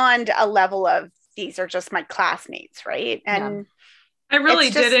beyond a level of these are just my classmates, right? And I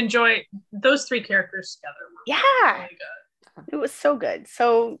really did enjoy those three characters together. Yeah, really good. It was so good.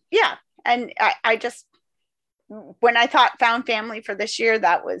 So yeah, and I just, when I thought found family for this year,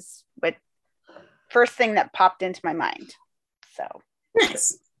 that was what first thing that popped into my mind. So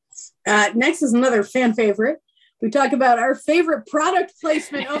nice. Next is another fan favorite. We talk about our favorite product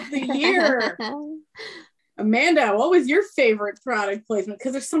placement of the year. Amanda, what was your favorite product placement?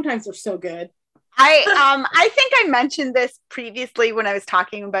 Because sometimes they're so good. I think I mentioned this previously when I was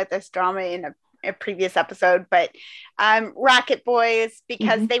talking about this drama in a previous episode, but Racket Boys,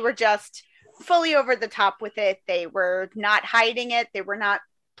 because they were just fully over the top with it. They were not hiding it. They were not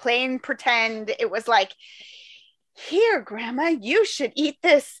playing pretend. It was like, here, Grandma, you should eat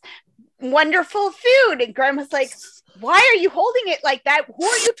this wonderful food. And Grandma's like, why are you holding it like that? Who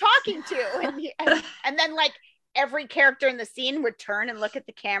are you talking to? And then like every character in the scene would turn and look at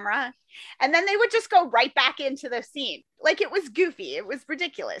the camera, and then they would just go right back into the scene. Like it was goofy. It was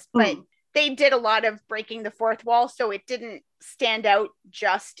ridiculous, but they did a lot of breaking the fourth wall. So it didn't stand out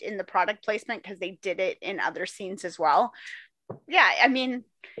just in the product placement because they did it in other scenes as well. Yeah. I mean,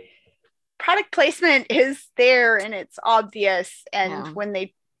 product placement is there and it's obvious. And when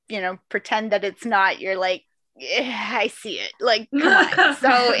they, you know, pretend that it's not, you're like, I see it. Like, come on. So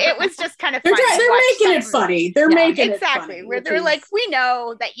it was just kind of they're making it funny. They're making it exactly where they're like, we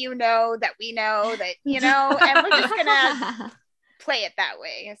know that you know that we know that, you know, and we're just gonna play it that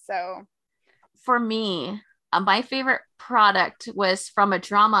way. So for me, my favorite product was from a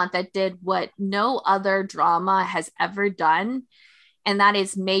drama that did what no other drama has ever done, and that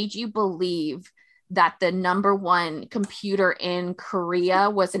is made you believe that the number one computer in Korea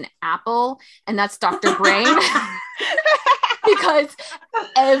was an Apple, and that's Dr. Brain. Because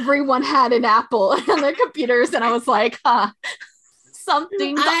everyone had an Apple on their computers, and I was like,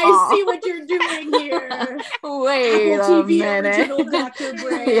 something's I off. see what you're doing here. Wait Apple a TV minute. original Dr.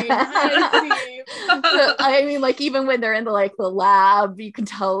 Brain. I see. I mean, like even when they're in the lab, you can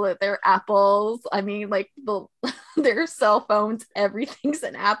tell that they're apples. I mean, like their cell phones, everything's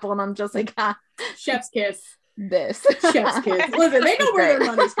an apple, and I'm just like, chef's kiss. This Chef's kiss. Listen, they know where their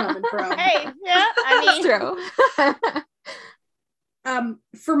money's coming from. Hey, yeah, I mean, true.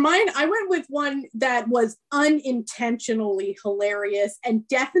 For mine, I went with one that was unintentionally hilarious and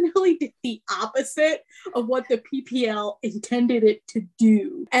definitely did the opposite of what the PPL intended it to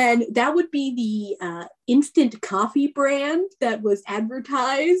do. And that would be the instant coffee brand that was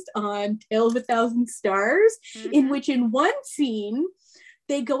advertised on Tale of a Thousand Stars, in which in one scene,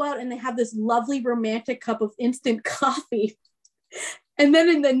 they go out and they have this lovely romantic cup of instant coffee. And then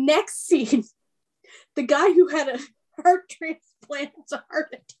in the next scene, the guy who had a heart transplant has a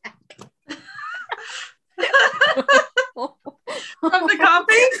heart attack. From the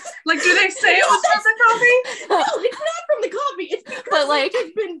coffee? Like, do they say it was from the coffee? No, it's not from the coffee. It's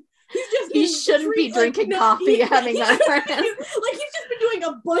because he shouldn't be drinking coffee, having that. He's just been doing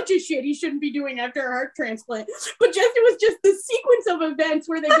a bunch of shit he shouldn't be doing after a heart transplant. But it was just the sequence of events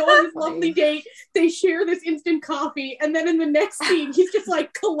where they go on this lovely date, they share this instant coffee, and then in the next scene, he's just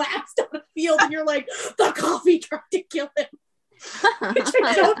like collapsed on a field, and you're like, the coffee tried to kill him. Which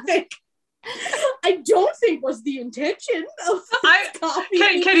I don't think was the intention of coffee.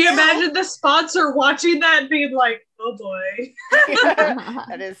 Can you imagine the sponsor watching that and being like, oh boy.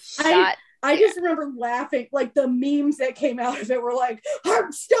 That is shot. I just remember laughing, like the memes that came out of it were like,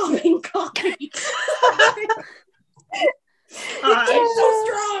 heart-stopping coffee. It's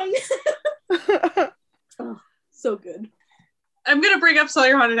so strong. Oh, so good. I'm gonna bring up Sell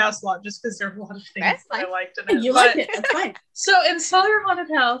Your Haunted House a lot just because there are a lot of things that I liked in it. You liked it, that's fine. So in Sell Your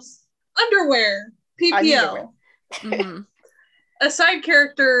Haunted House, underwear, PPL. Mm-hmm. A side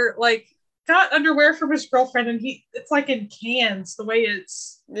character like got underwear from his girlfriend, and it's like in cans the way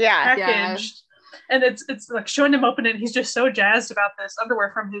it's packaged. And it's like showing him open it, and he's just so jazzed about this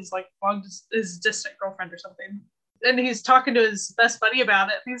underwear from his like his distant girlfriend or something. And he's talking to his best buddy about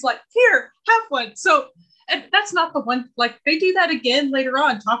it. And he's like, "Here, have one." So, and that's not the one. Like they do that again later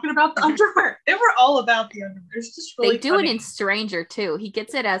on, talking about the underwear. They were all about the underwear. It's just really. They do it in Stranger too. He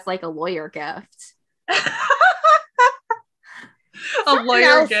gets it as like a lawyer gift. A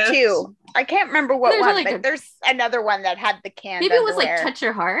lawyer gift too. I can't remember what There's one, like but there's another one that had the can. Maybe it was like Touch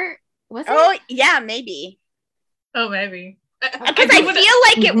Your Heart. Was it? Oh yeah, maybe. Oh, maybe. Because I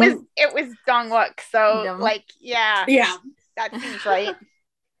feel like it was Dongwook. So like yeah, that seems right.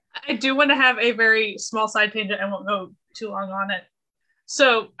 I do want to have a very small side tangent. I won't go too long on it.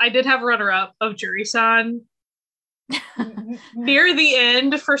 So I did have a runner-up of Juri-san. Near the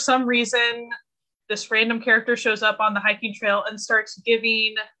end, for some reason, this random character shows up on the hiking trail and starts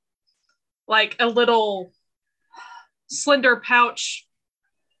giving like a little slender pouch.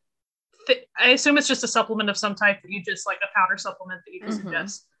 I assume it's just a supplement of some type that you just like a powder supplement that you just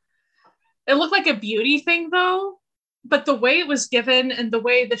ingest. It looked like a beauty thing though, but the way it was given and the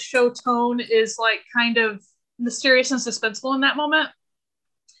way the show tone is like kind of mysterious and suspenseful in that moment.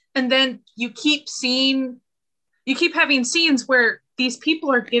 And then you keep having scenes where these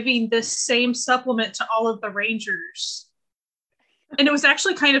people are giving this same supplement to all of the Rangers. And it was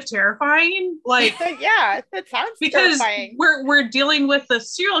actually kind of terrifying. Like, yeah, that sounds because terrifying. We're dealing with a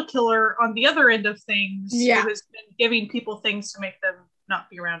serial killer on the other end of things who has been giving people things to make them not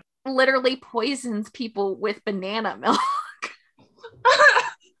be around. Literally poisons people with banana milk.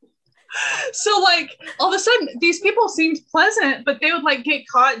 So like all of a sudden these people seemed pleasant, but they would like get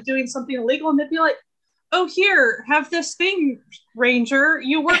caught doing something illegal and they'd be like, "Oh, here, have this thing, Ranger.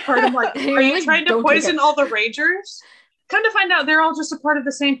 You work hard." I'm like, "Are you trying to poison all the Rangers?" Come to find out they're all just a part of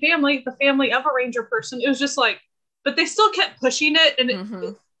the same family, the family of a Ranger person. It was just like, but they still kept pushing it,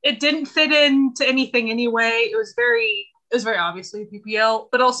 and it didn't fit into anything anyway. It was very obviously PPL,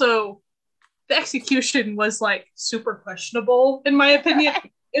 but also the execution was like super questionable in my opinion.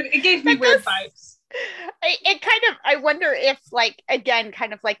 It gave me weird vibes. I wonder if like, again,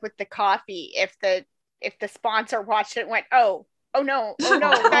 kind of like with the coffee, if the sponsor watched it and went, oh no, that's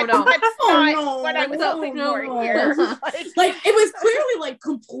not what I was hoping for here. Like it was clearly like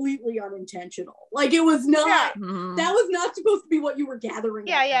completely unintentional. Like it was not, that was not supposed to be what you were gathering.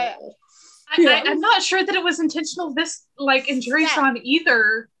 I'm not sure that it was intentional this like in Juri-san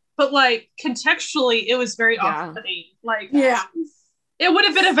either, but like contextually it was very off-putting. Like it would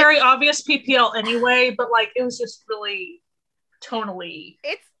have been a very obvious PPL anyway, but like it was just really tonally.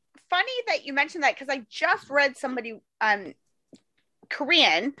 It's funny that you mentioned that because I just read somebody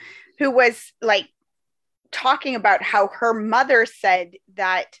Korean who was like talking about how her mother said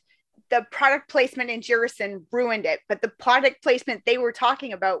that the product placement in Juri-san ruined it, but the product placement they were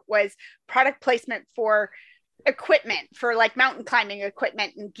talking about was product placement for equipment, for like mountain climbing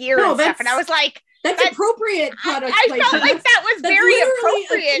equipment and gear and stuff. And I was like, that's appropriate product I felt like that was very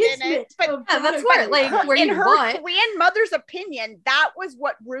appropriate in it. But that's what, like, where in you her want. Korean mother's opinion, that was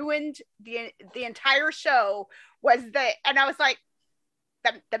what ruined the entire show. And I was like,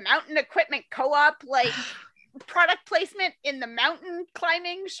 the mountain equipment co-op, like product placement in the mountain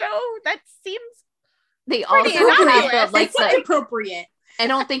climbing show, that seems they also have like appropriate. I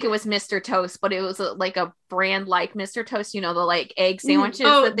don't think it was Mr. Toast, but it was like a brand like Mr. Toast, you know, the like egg sandwiches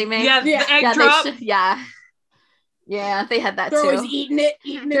that they make. Yeah, the egg drop. Yeah, they had that They're too. always eating it.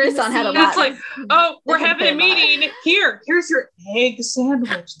 Juri-san had a lot. It's like, oh, we're having a meeting. Here's your egg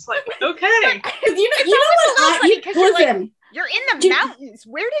sandwich. It's like, okay. Listen. You're in the mountains.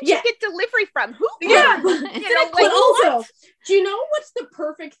 Where did you get delivery from? Who? But also, do you know what's the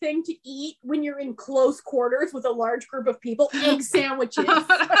perfect thing to eat when you're in close quarters with a large group of people? Egg sandwiches.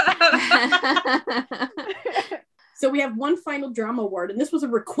 So we have one final drama award, and this was a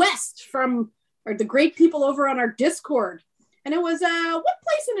request from the great people over on our Discord. And it was, what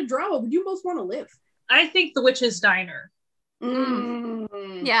place in a drama would you most want to live? I think The Witch's Diner.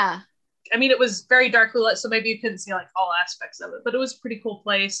 Yeah. I mean, it was very darkly lit, so maybe you couldn't see like all aspects of it, but it was a pretty cool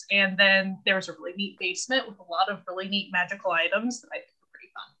place. And then there was a really neat basement with a lot of really neat magical items that I think were pretty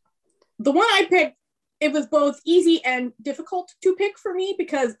fun. The one I picked it was both easy and difficult to pick for me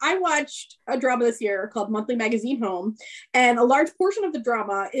because I watched a drama this year called Monthly Magazine Home, and a large portion of the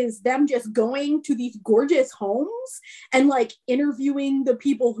drama is them just going to these gorgeous homes and like interviewing the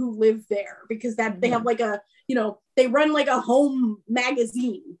people who live there, because that they have like a, you know, they run like a home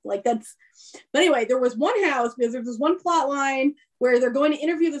magazine. Like that's, but anyway, there was one house, because there was one plot line where they're going to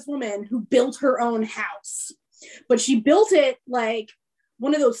interview this woman who built her own house, but she built it like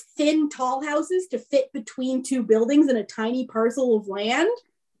one of those thin, tall houses to fit between two buildings in a tiny parcel of land.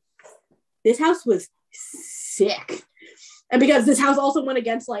 This house was sick. And because this house also went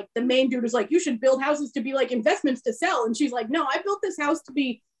against, like, the main dude was like, you should build houses to be like investments to sell. And she's like, no, I built this house to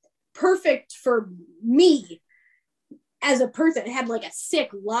be perfect for me as a person. It had like a sick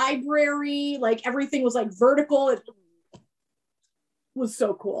library, like everything was like vertical. It was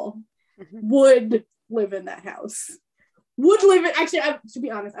so cool. Would live in that house. Would live in, actually, to be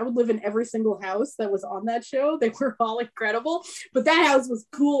honest, I would live in every single house that was on that show. They were all incredible, but that house was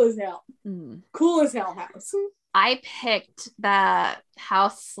cool as hell. Cool as hell house. I picked the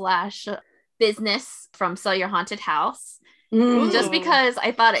house / business from Sell Your Haunted House, just because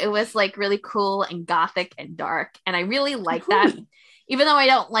I thought it was like really cool and gothic and dark, and I really like that, even though I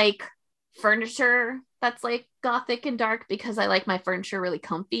don't like furniture that's like gothic and dark, because I like my furniture really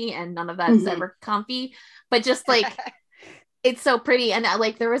comfy, and none of that's ever comfy, but just like it's so pretty. And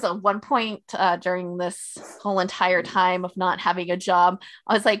like there was a one point during this whole entire time of not having a job,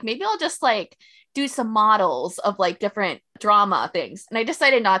 I was like, maybe I'll just like do some models of like different drama things, and I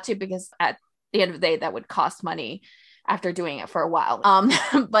decided not to, because at the end of the day that would cost money after doing it for a while.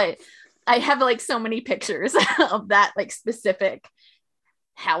 But I have like so many pictures of that like specific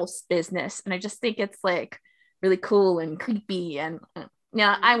house business, and I just think it's like really cool and creepy, and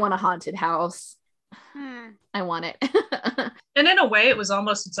yeah, I want a haunted house. I want it. And in a way it was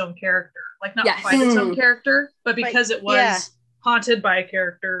almost its own character, like not quite its own character, but because it was haunted by a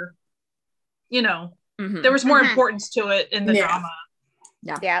character, you know, there was more importance to it in the drama.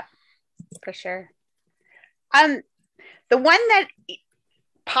 Yeah, for sure. The one that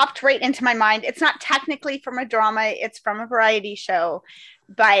popped right into my mind, it's not technically from a drama, it's from a variety show,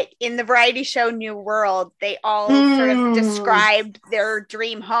 but in the variety show New World, they all sort of described their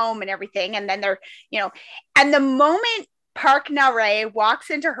dream home and everything, and then they're, you know, and the moment Park Na-rae walks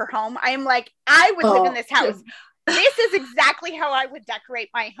into her home, I am like, I would live in this house. This is exactly how I would decorate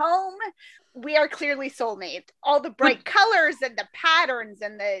my home. We are clearly soulmates. All the bright colors and the patterns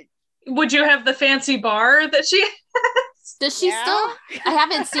and the... Would you have the fancy bar that she has? Does she still? I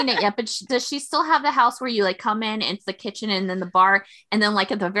haven't seen it yet, but does she still have the house where you like come in and it's the kitchen and then the bar, and then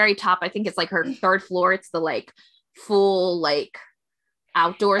like at the very top, I think it's like her third floor, it's the like full like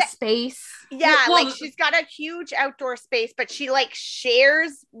outdoor space. Yeah, well, like she's got a huge outdoor space, but she like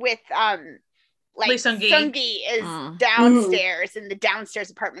shares with like Lee Seung-gi is downstairs in the downstairs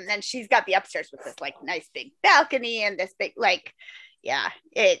apartment. And then she's got the upstairs with this like nice big balcony and this big like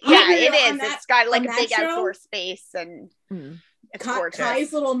it is. It's got like a big outdoor space, and it's gorgeous.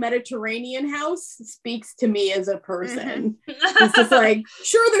 Kai's little Mediterranean house speaks to me as a person. It's just like,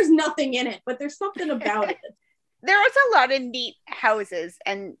 sure, there's nothing in it, but there's something about it. There was a lot of neat houses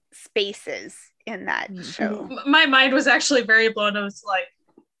and spaces in that show. My mind was actually very blown. I was like,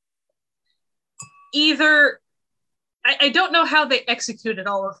 either I don't know how they executed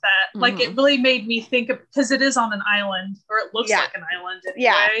all of that. Like it really made me think of, because it is on an island, or it looks like an island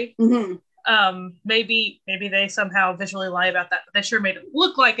anyway. Maybe they somehow visually lie about that, but they sure made it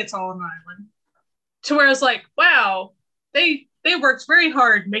look like it's all on an island. To where I was like, wow, they worked very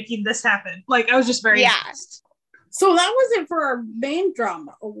hard making this happen. Like I was just very impressed. So that was it for our main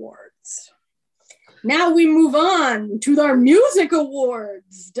drama awards. Now we move on to our music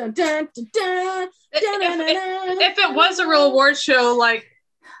awards. Dun, dun, dun, dun, if it was a real award show, like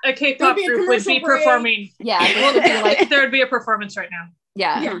a K-pop group would be performing. Yeah, there would be a performance right now.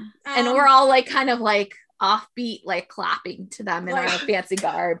 Yeah. And we're all like kind of like offbeat, like clapping to them in our fancy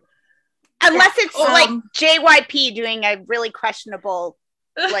garb. Unless it's like JYP doing a really questionable,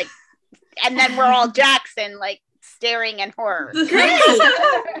 like, and then we're all Jackson, like staring in horror. Great.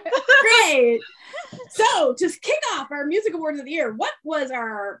 So to kick off our music awards of the year, what was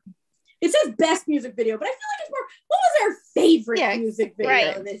our, it says best music video, but I feel like it's more, what was our favorite music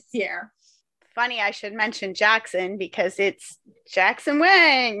video this year? Funny, I should mention Jackson because it's Jackson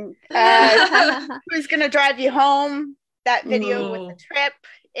Wang. Who's Gonna Drive You Home? That video with the trip,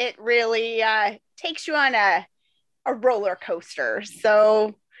 it really takes you on a roller coaster.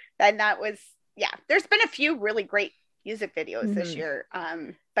 So then that was, there's been a few really great music videos this year,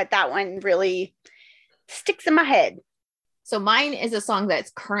 but that one really sticks in my head. So mine is a song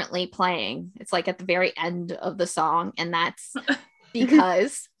that's currently playing. It's like at the very end of the song, and that's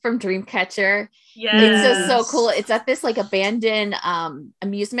Because from Dreamcatcher. Yes. It's just so cool. It's at this like abandoned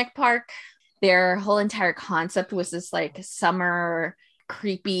amusement park. Their whole entire concept was this like summer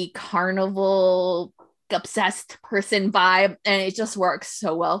creepy carnival obsessed person vibe, and it just works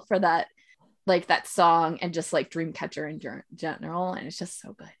so well for that, like that song and just like Dreamcatcher in general, and it's just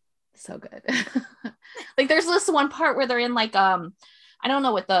so good. Like there's this one part where they're in like I don't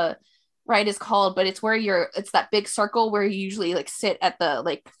know what the ride is called, but it's where it's that big circle where you usually like sit at the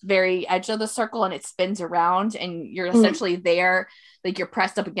like very edge of the circle and it spins around and you're essentially there, like you're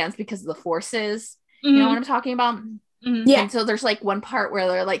pressed up against because of the forces. You know what I'm talking about? Yeah. And so there's like one part where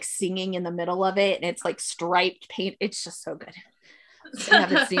they're like singing in the middle of it and it's like striped paint. It's just so good. If you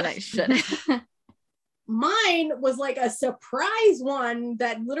haven't seen it, you should. Mine was like a surprise one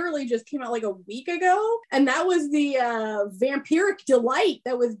that literally just came out like a week ago. And that was the Vampiric Delight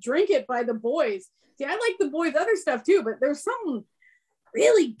that was Drink It by The Boys. See, I like The Boys' other stuff too, but there's something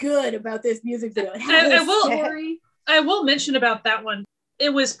really good about this music video. I will mention about that one.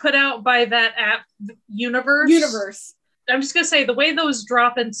 It was put out by that app, Universe. I'm just going to say the way those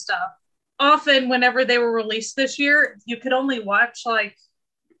drop and stuff, often whenever they were released this year, you could only watch like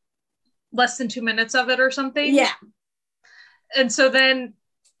less than 2 minutes of it or something. Yeah. And so then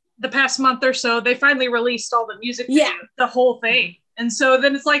the past month or so, they finally released all the music, the whole thing. And so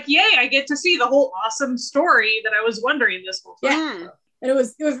then it's like, yay, I get to see the whole awesome story that I was wondering this whole time. Yeah. And it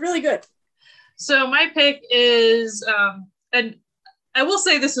was really good. So my pick is, and I will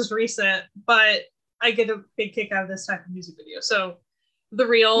say this is recent, but I get a big kick out of this type of music video. So The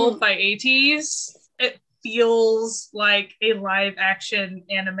Real by ATEEZ. It feels like a live action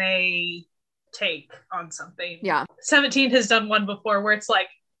anime take on something. Yeah. 17 has done one before where it's like,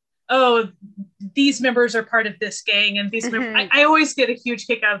 oh, these members are part of this gang and these members. I always get a huge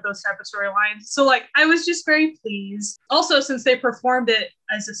kick out of those type of storylines. So like, I was just very pleased. Also, since they performed it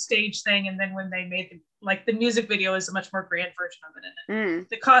as a stage thing, and then when they made the music video is a much more grand version of it in it.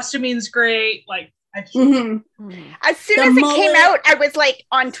 The costuming's great. Like, I just, as soon as it came out, I was like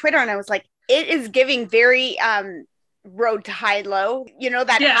on Twitter and I was like, it is giving very Road to High Low, you know,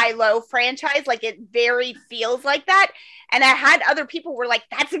 that High Low franchise. Like it very feels like that. And I had other people were like,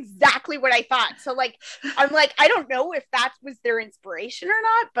 that's exactly what I thought. So like, I'm like, I don't know if that was their inspiration or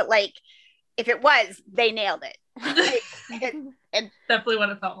not, but like, if it was, they nailed it. It's definitely what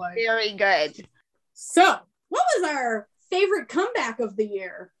it felt like. Very good. So what was our favorite comeback of the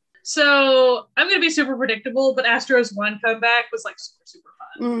year? So I'm going to be super predictable, but Astro's one comeback was like super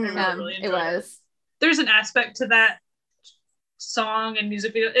fun. I really enjoyed it. There's an aspect to that song and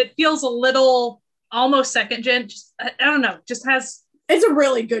music video. It feels a little almost second gen. I don't know. Just has. It's a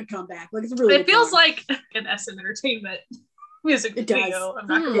really good comeback. Like it's really. It feels like an SM Entertainment music video. I'm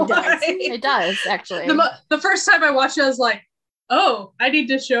not gonna lie. It does actually. The first time I watched it, I was like, oh, I need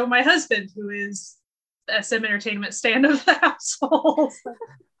to show my husband, who is the SM Entertainment stand of the household.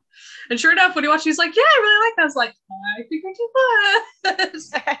 And sure enough, when he watched, he's like, yeah, I really like that. I was like, I think I can do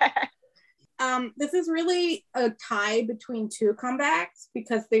this. This is really a tie between two comebacks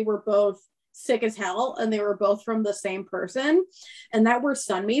because they were both sick as hell and they were both from the same person. And that were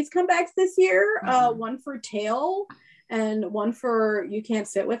Sunmi's comebacks this year. One for Tail and one for You Can't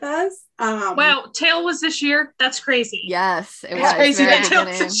Sit With Us. Wow, Tail was this year? That's crazy. Yes, it was. Crazy that Tail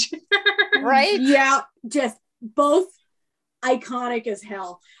was this year. Right? Yeah, just both iconic as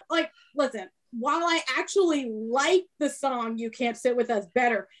hell. Like, listen, while I actually like the song You Can't Sit With Us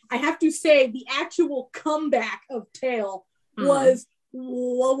better, I have to say the actual comeback of Tail was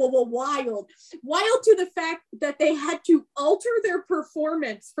wild to the fact that they had to alter their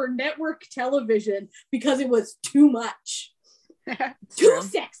performance for network television because it was too much. Too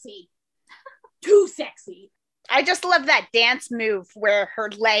sexy. I just love that dance move where her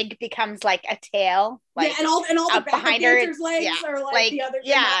leg becomes like a tail. Like, yeah, and all the backup dancers' legs are like the other.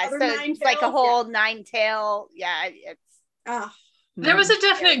 Yeah, so it's like a whole 9-tail. Yeah, it's. There was a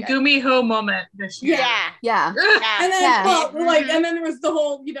definite Gumiho moment this year. Yeah. And then, and then there was the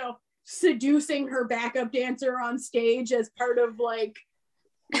whole, seducing her backup dancer on stage as part of like.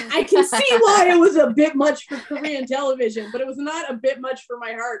 I can see why it was a bit much for Korean television, but it was not a bit much for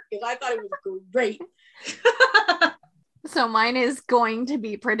my heart because I thought it was great. So mine is going to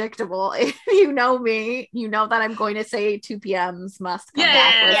be predictable. If you know me, you know that I'm going to say 2PM's Must Come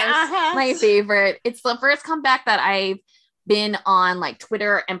Back. My favorite. It's the first comeback that I've been on like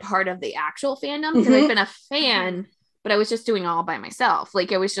Twitter and part of the actual fandom because I've been a fan, but I was just doing it all by myself.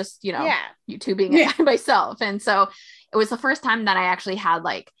 Like it was just, YouTubing it by myself. And so it was the first time that I actually had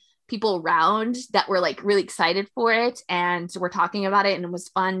like people around that were like really excited for it and we're talking about it, and it was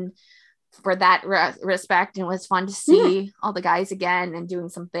fun for that respect, and it was fun to see all the guys again and doing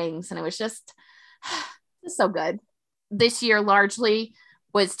some things, and it was just so good. This year largely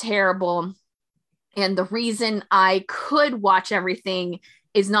was terrible, and the reason I could watch everything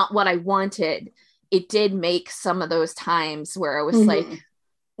is not what I wanted. It did make some of those times where I was like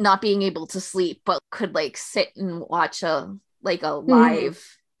not being able to sleep, but could like sit and watch a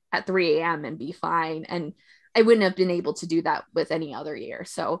live at 3 a.m. and be fine. And I wouldn't have been able to do that with any other year.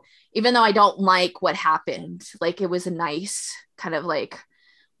 So even though I don't like what happened, like it was a nice kind of like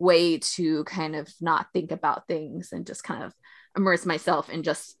way to kind of not think about things and just kind of immerse myself in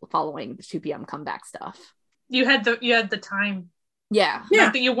just following the 2 p.m. comeback stuff. You had the time. Yeah.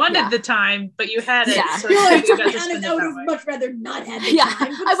 Not that you wanted the time, but you had it. Yeah. So Like, you to got be to spend honest, it I would that have way. much rather not had the Yeah,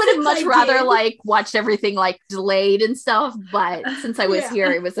 time. But I would have since much I rather did- like watched everything like delayed and stuff, but since I was here,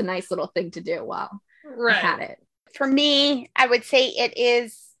 it was a nice little thing to do while I had it. For me, I would say it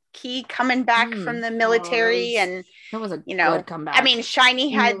is Key coming back from the military, and that was a good comeback. I mean, Shiny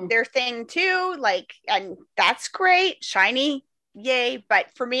had their thing too, like, and that's great. Shiny, yay! But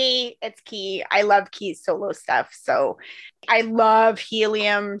for me, it's Key. I love Key's solo stuff, so I love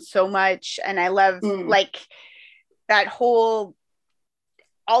Helium so much, and I love like that whole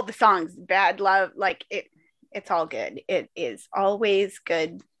all the songs. Bad Love, like it's all good. It is always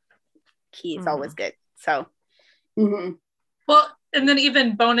good. Key is always good. So. Well, and then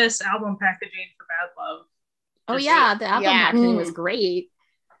even bonus album packaging for Bad Love. Oh yeah, the album packaging was great.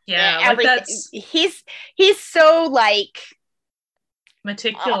 Yeah, like that's he's so like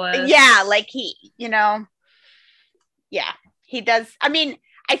meticulous. Yeah, like he does. I mean,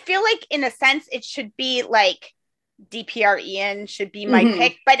 I feel like in a sense it should be like DPR Ian should be my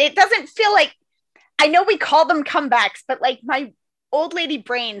pick, but it doesn't feel like, I know we call them comebacks, but like my old lady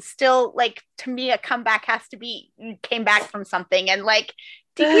brain still, like, to me a comeback has to be came back from something, and like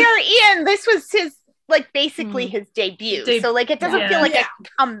DPR Ian, this was his like basically his debut, so like it doesn't feel like a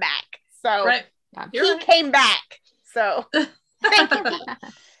comeback, so he came back, so thank you.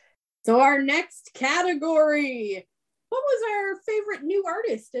 So our next category, what was our favorite new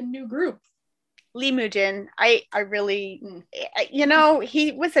artist and new group? Lee Mujin. I really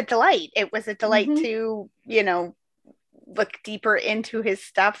he was a delight. It was a delight to look deeper into his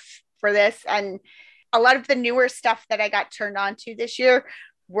stuff for this, and a lot of the newer stuff that I got turned on to this year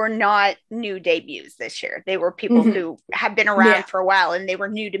were not new debuts this year. They were people who have been around for a while, and they were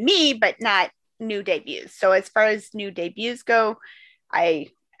new to me, but not new debuts. So as far as new debuts go, I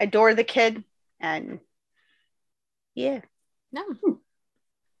adore the kid, and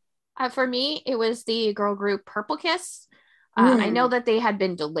for me, it was the girl group Purple Kiss. I know that they had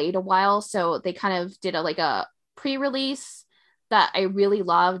been delayed a while, so they kind of did a pre-release that I really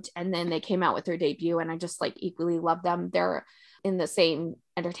loved, and then they came out with their debut, and I just like equally love them. They're in the same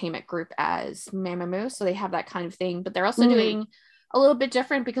entertainment group as Mamamoo, so they have that kind of thing, but they're also doing a little bit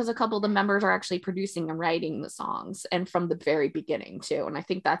different because a couple of the members are actually producing and writing the songs, and from the very beginning too. And I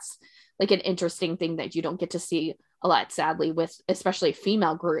think that's like an interesting thing that you don't get to see a lot, sadly, with especially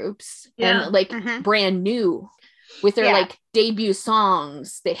female groups and like brand new with their like debut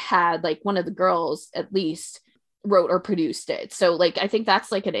songs. They had like one of the girls at least wrote or produced it. So like, I think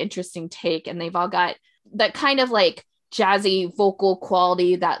that's like an interesting take, and they've all got that kind of like jazzy vocal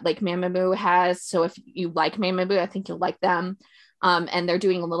quality that like Mamamoo has. So if you like Mamamoo, I think you'll like them. And they're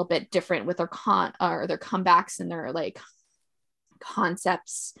doing a little bit different with their their comebacks and their like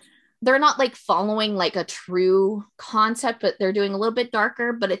concepts. They're not like following like a true concept, but they're doing a little bit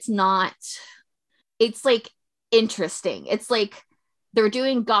darker, but it's like interesting. It's like they're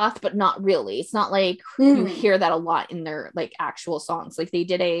doing goth, but not really. It's not like you hear that a lot in their like actual songs. Like they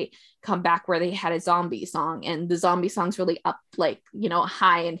did a comeback where they had a zombie song, and the zombie song's really up, like,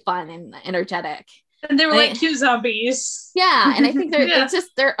 high and fun and energetic. And they were like cute zombies. Yeah. And I think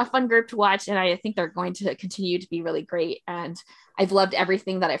they're a fun group to watch. And I think they're going to continue to be really great. And I've loved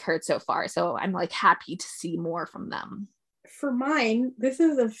everything that I've heard so far. So I'm like happy to see more from them. For mine, this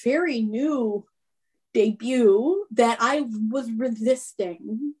is a very new debut that I was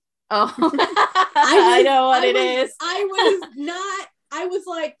resisting. Oh, I know what it is. I was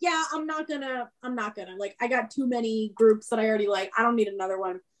like, yeah, I'm not gonna, like, I got too many groups that I already like. I don't need another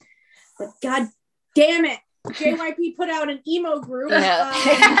one. But God damn it, JYP put out an emo group,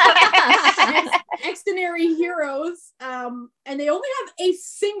 Extraordinary Heroes, and they only have a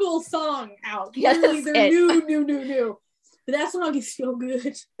single song out. Clearly they're new. But that song is so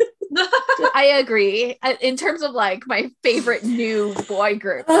good. I agree. In terms of like my favorite new boy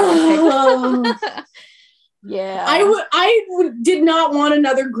group. Yeah. I did not want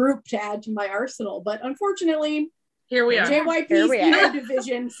another group to add to my arsenal, but unfortunately, here we are. JYP's Hero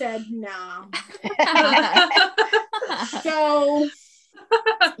Division said nah. So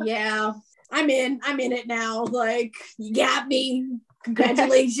yeah, I'm in it now. Like, you got me.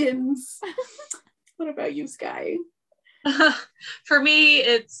 Congratulations. What about you, Sky? For me,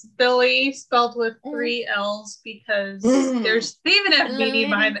 it's Billy spelled with 3 L's because they even have meaning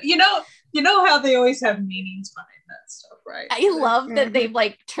behind it. You know how they always have meanings behind that stuff, right? I love that they've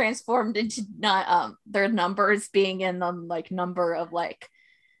like transformed into not their numbers being in the like number of like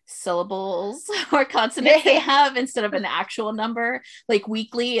syllables or consonants they have instead of an actual number. Like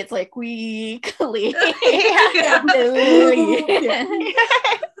weekly, it's like weekly.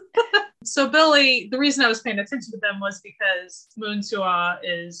 So Billy, the reason I was paying attention to them was because Moon Sua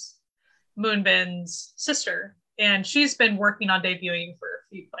is Moonbin's sister, and she's been working on debuting for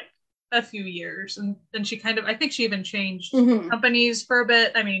a few years, and then she kind of, I think she even changed companies for a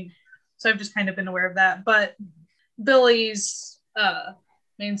bit. I mean, so I've just kind of been aware of that. But Billy's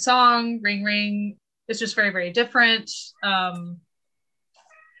main song, Ring Ring, is just very, very different.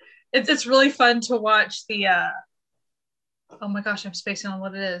 It's really fun to watch the oh my gosh, I'm spacing on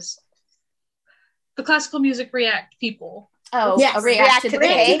what it is. The classical music react people. Oh, yes. React to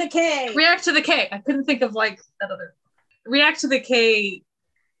the K. React to the K. I couldn't think of like that other. React to the K.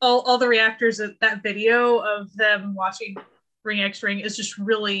 All the reactors of that video of them watching Ring X Ring is just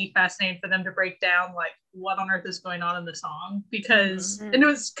really fascinating for them to break down like what on earth is going on in the song, because and it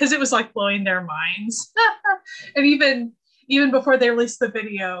was like blowing their minds. And even before they released the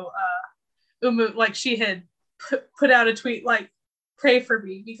video, Umu, like, she had put out a tweet like, pray for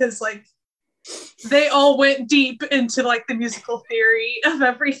me, because like they all went deep into like the musical theory of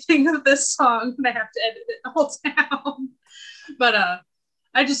everything of this song, and I have to edit it all down. But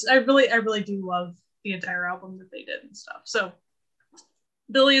I really do love the entire album that they did and stuff. So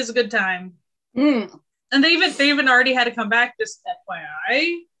Billy is a good time. And they even already had to come back, just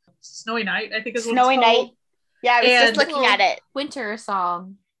FYI. Snowy Night, I think is what Snowy it's called. Night. Yeah, I was just looking at it. Winter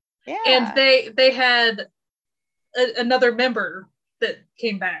song. Yeah. And they had another member that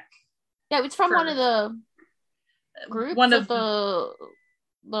came back. Yeah, it's from one of the groups. One of the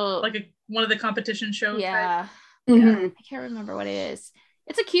one of the competition shows. Yeah. Right? I can't remember what it is.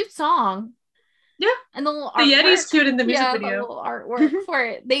 It's a cute song. Yeah. And the little artwork. The Yeti's cute in the music video. The little artwork for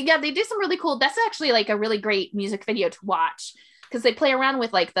it. They do some really cool. That's actually like a really great music video to watch, because they play around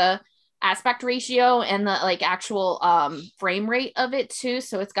with like the aspect ratio and the like actual frame rate of it too.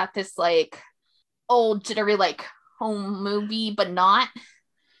 So it's got this like old jittery like home movie, but not.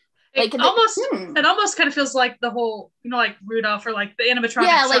 Like it almost kind of feels like the whole, like Rudolph or like the animatronic.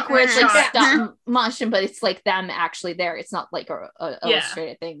 Yeah, like where it's like stop motion, but it's like them actually there. It's not like a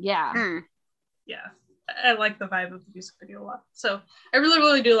illustrated thing. Yeah. Yeah. I like the vibe of the music video a lot. So I really,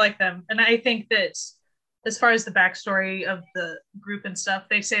 really do like them. And I think that as far as the backstory of the group and stuff,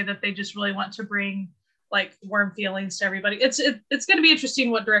 they say that they just really want to bring like warm feelings to everybody. It's going to be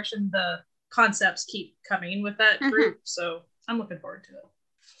interesting what direction the concepts keep coming with that group. So I'm looking forward to it.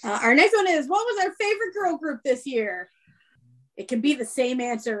 Our next one is, what was our favorite girl group this year? It can be the same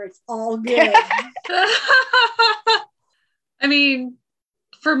answer. It's all good. I mean,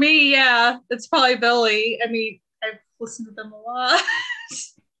 for me, yeah, it's probably Billy. I mean, I've listened to them a lot.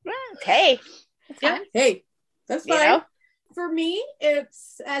 Hey. Yeah. Hey, that's fine. You know? For me,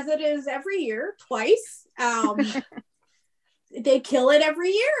 it's as it is every year, twice. They kill it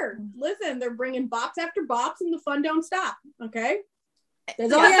every year. Listen, they're bringing box after box and the fun don't stop. Okay?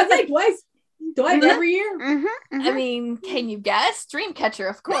 That's all I gotta say. Twice every year. I mean, can you guess? Dreamcatcher,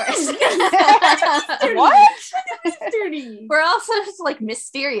 of course. What? Mystery. We're also just like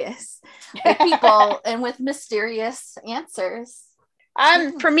mysterious with people and with mysterious answers.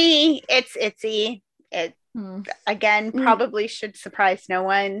 For me, it's ITZY. It again probably should surprise no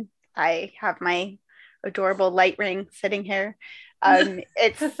one. I have my adorable light ring sitting here.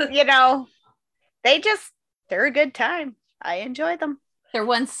 It's they're a good time. I enjoy them. Their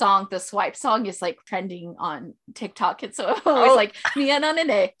one song, the swipe song, is like trending on TikTok. It's always like Mia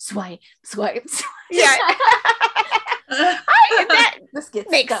Nanane, swipe. Yeah. This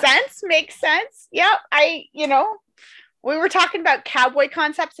makes sense. Yeah. We were talking about cowboy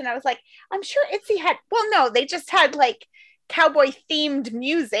concepts, and I was like, I'm sure ITZY they just had like cowboy themed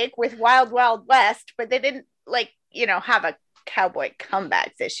music with Wild Wild West, but they didn't have a cowboy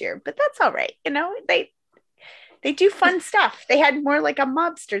comeback this year. But that's all right. They do fun stuff. They had more like a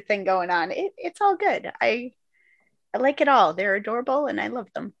mobster thing going on. It's all good. I like it all. They're adorable and I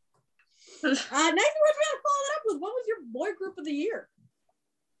love them. Next, we're going to follow it up with, what was your boy group of the year?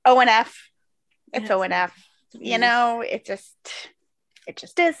 ONF. It's ONF. you know, it just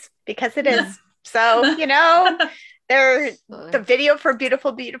is because it is. So, you know, the video for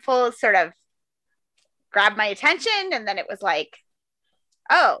Beautiful Beautiful sort of grabbed my attention, and then it was like,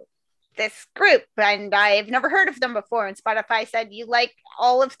 oh, this group, and I've never heard of them before, and Spotify said, you like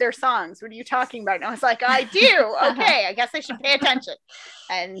all of their songs, what are you talking about? And I was like, I do. Okay, I guess I should pay attention.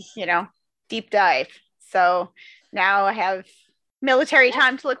 And, you know, deep dive. So now I have military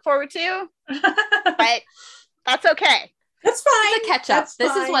time to look forward to, but that's okay. That's fine. It's a catch up.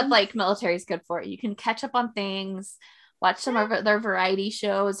 This is what like military is good for. You can catch up on things, watch some of their variety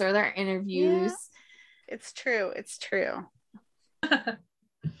shows or their interviews. Yeah. It's true. It's true.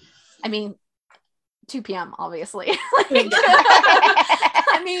 I mean, 2 p.m. obviously. I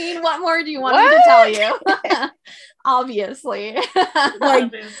mean, what more do you want me to tell you? Obviously.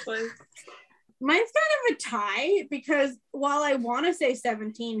 Obviously. Mine's kind of a tie because while I want to say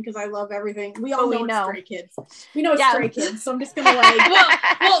 17 because I love everything, we all know it's Stray Kids. We know it's Stray Kids, so I'm just gonna like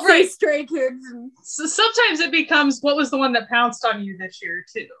well, right, Stray Kids. So sometimes it becomes what was the one that pounced on you this year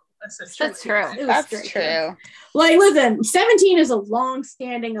too. That's true. That's true. Like, listen, 17 is a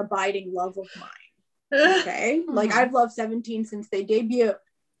long-standing, abiding love of mine. Okay, like I've loved 17 since they debuted.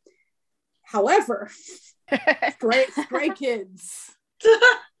 However, Stray Kids.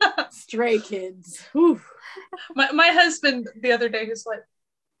 Stray Kids. My husband the other day was like,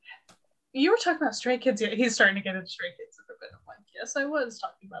 you were talking about Stray Kids yet? He's starting to get into Stray Kids a bit. I'm like, yes, I was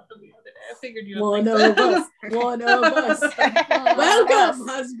talking about them the other day. I figured you would like that. One of us. Welcome,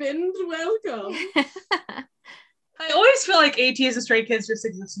 husband. Welcome. I always feel like ATEEZ and Stray Kids just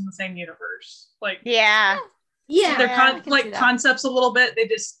exist in the same universe. Like, yeah. They're concepts a little bit. They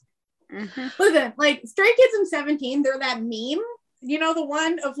just listen, like Stray Kids and 17, they're that meme. You know, the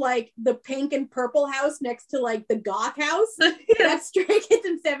one of like the pink and purple house next to like the goth house? That's Stray Kids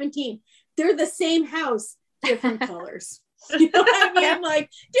and 17. They're the same house, different colors. You know what I mean?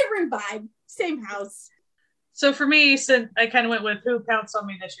 Like different vibe, same house. So for me, since I kind of went with who pounced on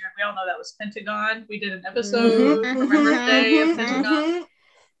me this year, we all know that was Pentagon. We did an episode for my birthday of Pentagon.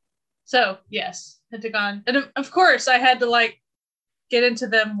 So yes, Pentagon. And of course I had to like get into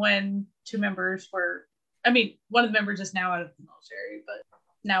them when two members were, I mean, one of the members is now out of the military, but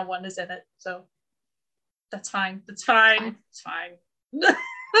now one is in it. So that's fine. It's fine.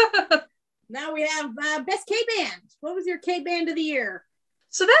 Now we have best K-band. What was your K-band of the year?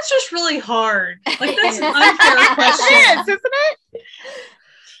 So that's just really hard. Like that's an unfair question. It is, isn't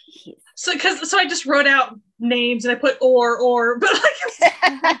it? So I just wrote out names and I put or, but like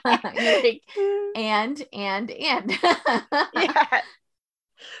and. Yeah.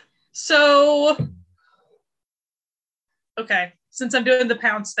 So okay, since I'm doing the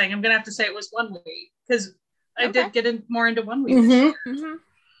pounce thing, I'm gonna have to say it was 1 week because I did get more into 1 week.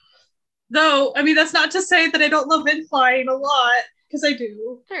 Though, I mean, that's not to say that I don't love In-Flying a lot, because I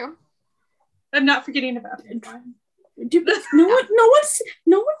do. True. I'm not forgetting about In-Flying. No one's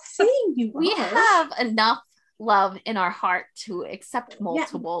saying you We have enough love in our heart to accept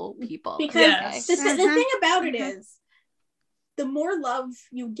multiple people. Because the thing about it is, the more love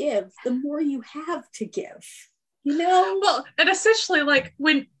you give, the more you have to give. You know? Well, and essentially, like,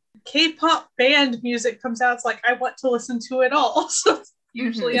 when K-pop band music comes out, it's like, I want to listen to it all. So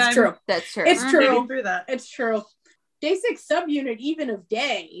usually That's true. It's true. Through that. It's true. Day 6 subunit, Even of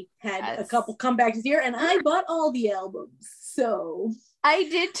Day, had a couple comebacks this year, and I bought all the albums. So I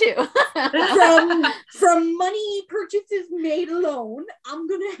did too. from money purchases made alone, I'm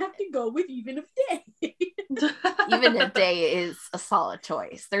gonna have to go with Even of Day. Even of Day is a solid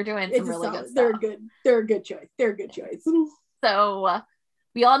choice. They're doing some really good stuff. They're a good choice. So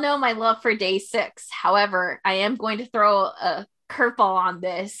we all know my love for Day 6. However, I am going to throw a curveball on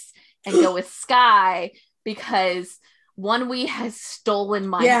this and go with Sky because 1 week has stolen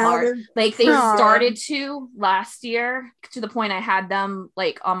my heart. Like they started to last year to the point I had them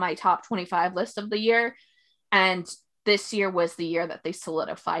like on my top 25 list of the year. And this year was the year that they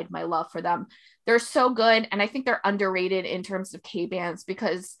solidified my love for them. They're so good. And I think they're underrated in terms of K-bands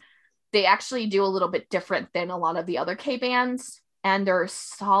because they actually do a little bit different than a lot of the other K-bands. And they're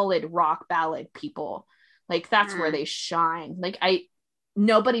solid rock ballad people. Like that's where they shine. Like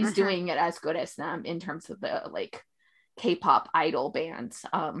nobody's doing it as good as them in terms of the like K-pop idol bands.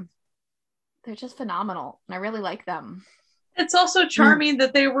 They're just phenomenal and I really like them. It's also charming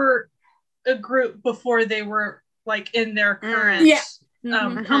that they were a group before they were like in their current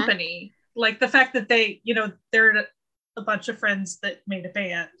company. Like the fact that they, you know, they're a bunch of friends that made a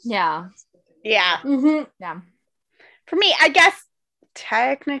band. Yeah. For me, I guess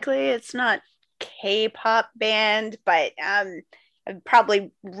technically it's not K-pop band, but it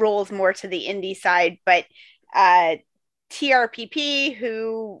probably rolls more to the indie side. But TRPP,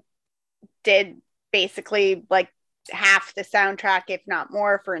 who did basically like half the soundtrack, if not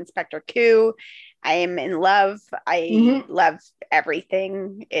more, for Inspector Coup. I am in love. I love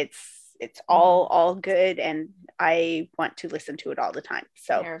everything. It's all good, and I want to listen to it all the time.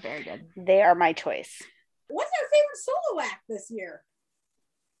 So they're very good. They are my choice. What's your favorite solo act this year?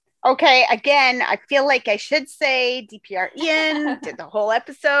 Okay, again, I feel like I should say DPR Ian did the whole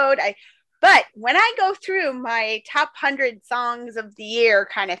episode. But when I go through my top 100 songs of the year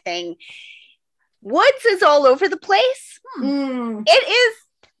kind of thing, Woods is all over the place. It is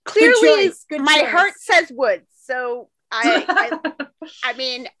clearly Good my choice. heart says Woods. So I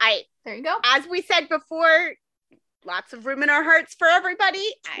mean, there you go. As we said before, lots of room in our hearts for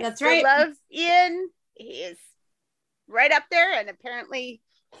everybody. That's still right. love Ian. He is right up there, and apparently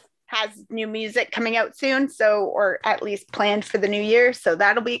has new music coming out soon, so, or at least planned for the new year, so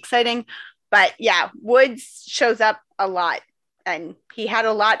that'll be exciting. But yeah, Woods shows up a lot, and he had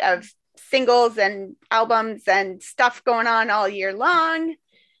a lot of singles and albums and stuff going on all year long,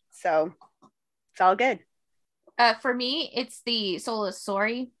 so it's all good. For me, it's the soloist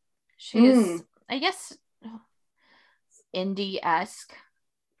Sori. She's, I guess, indie-esque.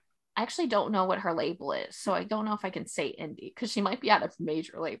 I actually don't know what her label is, so I don't know if I can say indie, because she might be at a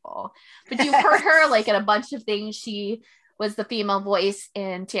major label. But you've heard her like in a bunch of things. She was the female voice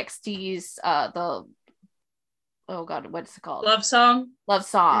in TXT's oh god, what's it called? Love Song.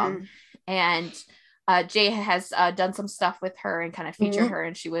 And Jay has done some stuff with her and kind of featured her,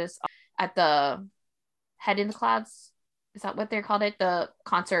 and she was at the Head in the Clouds, is that what they called it, the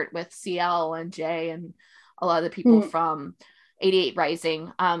concert with CL and Jay and a lot of the people from 88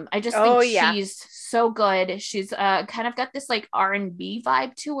 Rising. I just think she's so good. She's kind of got this like R&B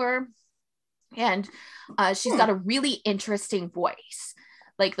vibe to her, and she's got a really interesting voice,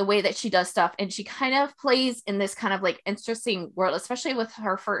 like the way that she does stuff, and she kind of plays in this kind of like interesting world, especially with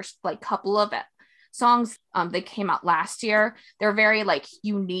her first like couple of songs that came out last year. They're very like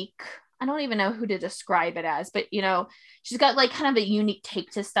unique. I don't even know who to describe it as, but you know, she's got like kind of a unique take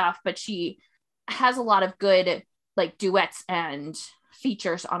to stuff, but she has a lot of good like duets and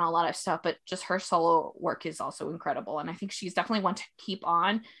features on a lot of stuff, but just her solo work is also incredible. And I think she's definitely one to keep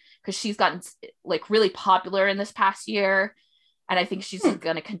on, because she's gotten like really popular in this past year, and I think she's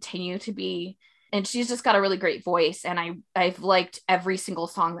going to continue to be, and she's just got a really great voice, and I've liked every single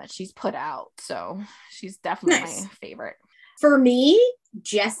song that she's put out, so she's definitely my favorite. For me,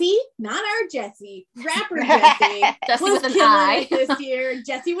 Jessie, not our Jessie, rapper Jessie, Jessie was with an killing I. it this year.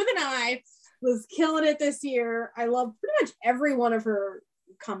 Jessie with an I was killing it this year. I love pretty much every one of her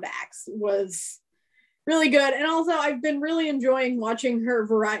comebacks, was really good. And also I've been really enjoying watching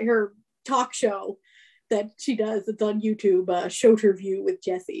her talk show that she does. It's on YouTube, Showterview with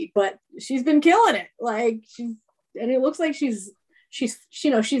Jessie, but she's been killing it. Like and it looks like she's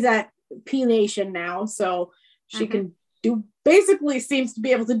you know, she's at P Nation now, so she can basically seems to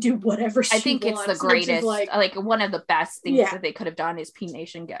be able to do whatever she wants. I think it's the greatest, like one of the best things that they could have done is P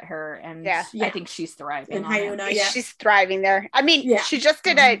Nation get her, and I think she's thriving. And Hyuna, she's thriving there. I mean, she just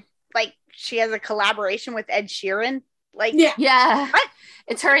did she has a collaboration with Ed Sheeran. Like, what?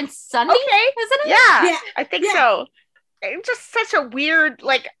 It's her and Sunny, okay, isn't it? Yeah, I think so. It's just such a weird,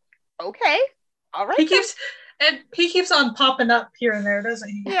 like, okay, all right. He keeps on popping up here and there, doesn't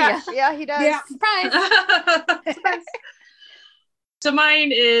he? Yeah, he does. Yeah. Surprise. So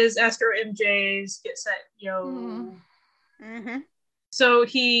mine is Astro MJ's Get Set Yo. So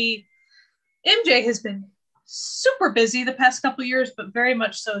MJ has been super busy the past couple years, but very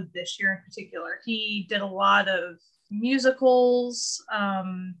much so this year in particular. He did a lot of musicals.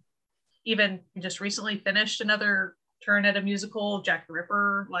 Even just recently finished another turn at a musical, Jack the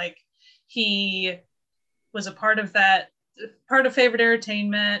Ripper. Like, he was a part of Favorite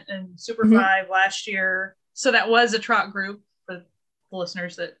Entertainment and Super 5 last year. So that was a trot group for the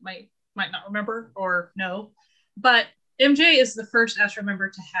listeners that might not remember or know. But MJ is the first Astro member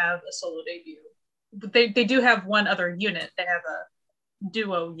to have a solo debut. But they do have one other unit. They have a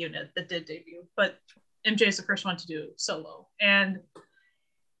duo unit that did debut, but MJ is the first one to do solo. And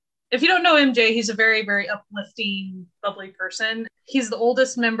if you don't know MJ, he's a very, very uplifting, bubbly person. He's the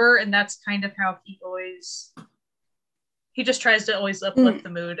oldest member, and that's kind of how he just tries to always uplift the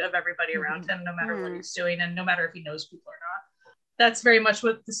mood of everybody around him, no matter what he's doing, and no matter if he knows people or not. That's very much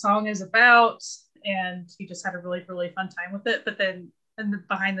what the song is about, and he just had a really, really fun time with it. But then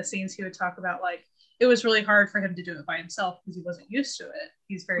behind the scenes, he would talk about, like, it was really hard for him to do it by himself because he wasn't used to it.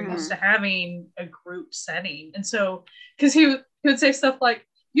 He's very used to having a group setting. And so, because he would say stuff like,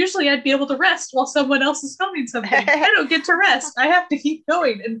 usually I'd be able to rest while someone else is filming something. I don't get to rest. I have to keep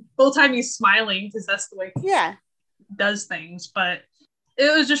going. And the whole time he's smiling because that's the way he does things. But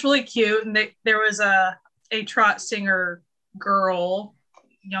it was just really cute. And there was a trot singer girl,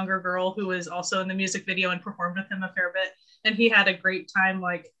 younger girl, who was also in the music video and performed with him a fair bit. And he had a great time,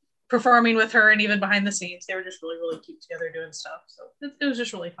 like, performing with her, and even behind the scenes. They were just really, really cute together doing stuff. So it was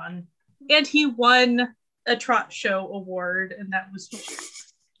just really fun. And he won a trot show award, and that was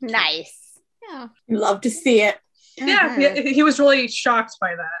nice. Yeah. Love to see it. Yeah, he was really shocked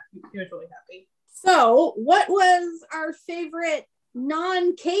by that. He was really happy. So, what was our favorite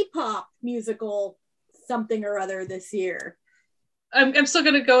non-K-pop musical something or other this year? I'm still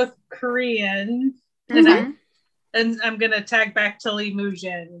gonna go with Korean, Mm-hmm. and I'm gonna tag back to Lee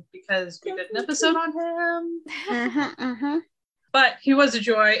Moo-jin because we did an episode on him. Mm-hmm. But he was a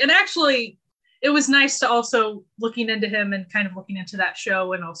joy, and actually, it was nice to also looking into him and kind of looking into that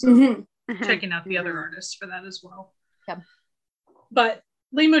show, and also checking out the other artists for that as well. Yeah. But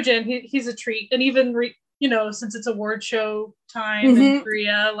Lee Moo-jin, he's a treat, and even since it's award show time in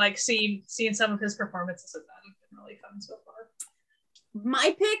Korea, like seeing some of his performances of that have been really fun so far.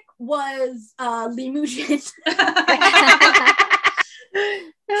 My pick was Lee Moo-jin.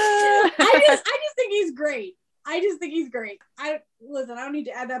 I just think he's great. I don't need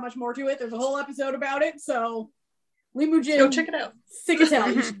to add that much more to it. There's a whole episode about it. So Lee Moo-jin, go check it out. Sick as hell.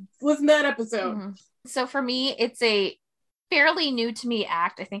 You should listen to that episode. Mm-hmm. So for me, it's a fairly new to me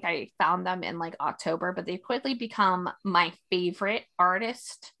act. I think I found them in like October, but they've quickly become my favorite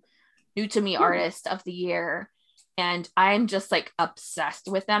artist, new to me artist of the year. And I'm just like obsessed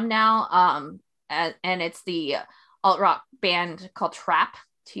with them now. And it's the alt rock band called Trap,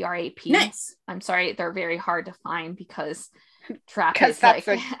 TRAP. Nice. I'm sorry, they're very hard to find because Trap is like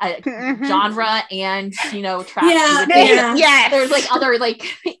a genre, and Trap. Yeah. There's like other like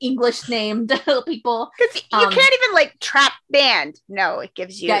English named people. Because you can't even like trap band. No, it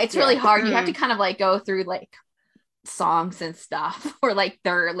gives you. Yeah, it's really hard. You have to kind of like go through like songs and stuff, or like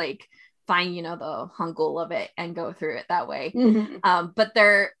they're like find the hangul of it and go through it that way. But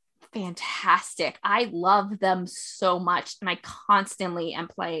they're fantastic. I love them so much, and I constantly am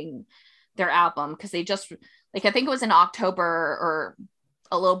playing their album because they just like, I think it was in October or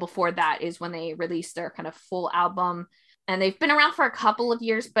a little before that is when they released their kind of full album, and they've been around for a couple of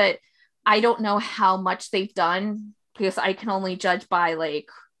years, but I don't know how much they've done because I can only judge by like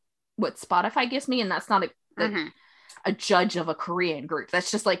what Spotify gives me, and that's not a judge of a Korean group.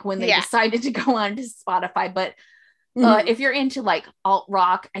 That's just like when they decided to go on to Spotify. But if you're into like alt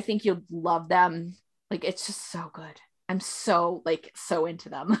rock, I think you'll love them. Like, it's just so good. I'm so into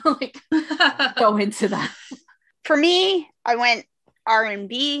them. Like, so into them. For me, I went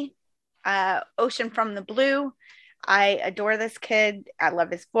R&B, Ocean from the Blue. I adore this kid. I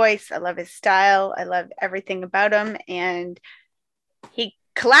love his voice. I love his style. I love everything about him. And he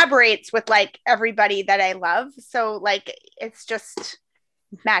collaborates with like everybody that I love. So like, it's just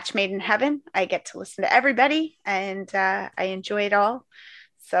match made in heaven. I get to listen to everybody, and I enjoy it all.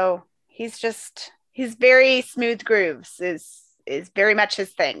 So he's very smooth grooves is very much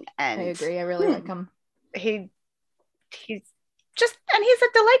his thing. And I agree. I really like him. He's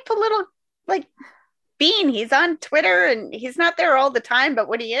a delightful little like being. He's on Twitter, and he's not there all the time, but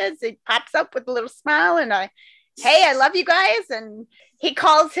when he is, he pops up with a little smile, and hey, I love you guys. And he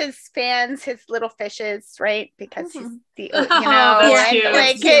calls his fans his little fishes, right? Because he's the, that's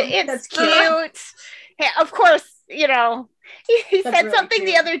cute. It's cute. Hey, of course, he said really something cute.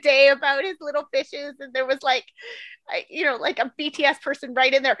 the other day about his little fishes, and there was like a BTS person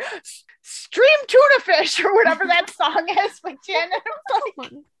right in there, stream tuna fish or whatever that song is with Jen. And I was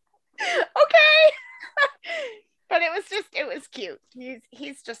like, okay. But it was cute.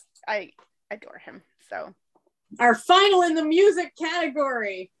 He's just, I adore him. So our final in the music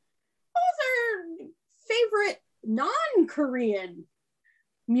category. What was our favorite non-Korean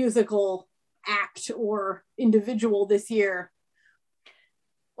musical act or individual this year?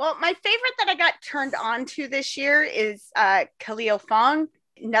 Well, my favorite that I got turned on to this year is Khalil Fong,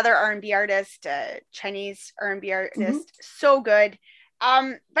 another R&B artist, Chinese R&B artist. So good.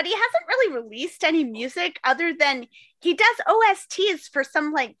 But he hasn't really released any music other than he does OSTs for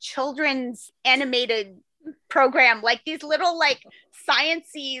some like children's animated program, like these little like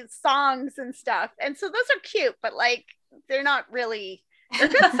science-y songs and stuff. And so those are cute, but like they're not really, they're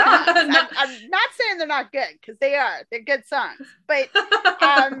good songs. I'm not saying they're not good, because they're good songs, but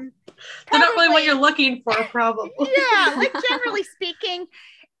they're not really what you're looking for, probably. Yeah, like generally speaking,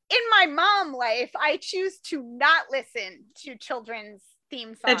 in my mom life, I choose to not listen to children's theme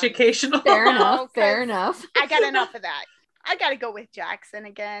songs. Educational. Fair enough. I got enough of that. I gotta go with Jackson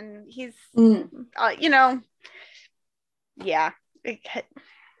again. He's, yeah,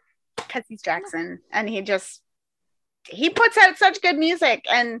 because he's Jackson, and he puts out such good music,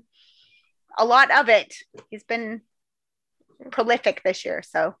 and a lot of it. He's been prolific this year.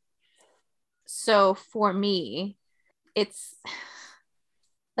 So for me, it's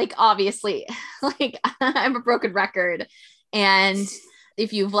like, obviously, like, I'm a broken record, and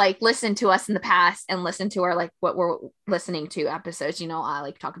if you've like listened to us in the past and listened to our like what we're listening to episodes, I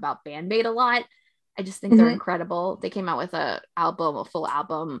like talk about Band-Maid a lot. I just think they're incredible. They came out with a full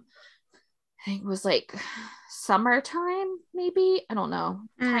album. I think it was like summertime, maybe. I don't know.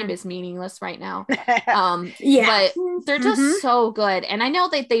 Time is meaningless right now. But they're just so good. And I know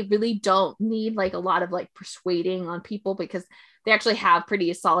that they really don't need like a lot of like persuading on people, because they actually have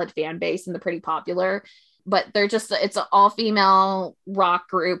pretty solid fan base and they're pretty popular. But it's an all-female rock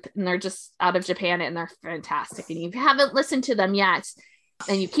group, and they're just out of Japan, and they're fantastic. And if you haven't listened to them yet,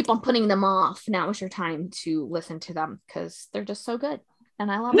 and you keep on putting them off, now is your time to listen to them, because they're just so good.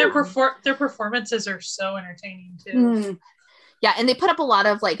 And I love their performances are so entertaining too. Yeah, and they put up a lot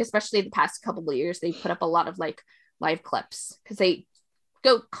of like, especially the past couple of years, they put up a lot of like live clips, because they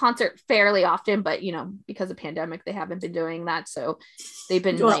go concert fairly often, but because of pandemic they haven't been doing that, so they've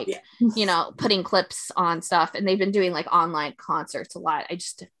been putting clips on stuff, and they've been doing like online concerts a lot. I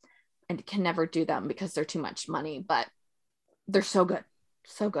can never do them because they're too much money, but they're so good.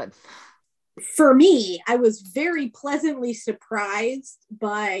 For me, I was very pleasantly surprised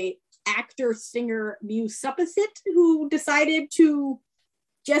by actor singer Muse Suppasit, who decided to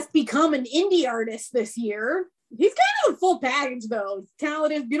just become an indie artist this year. He's kind of a full package, though. He's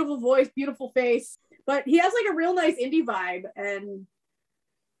talented, beautiful voice, beautiful face, but he has like a real nice indie vibe, and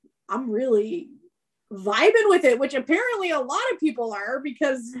I'm really vibing with it, which apparently a lot of people are,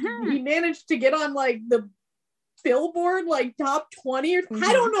 because he managed to get on like the Billboard like top 20 or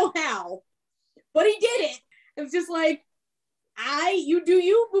I don't know how, but he did it. It was just like, you do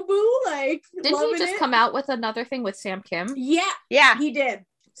you, boo boo. Like, didn't he just come out with another thing with Sam Kim? Yeah, he did.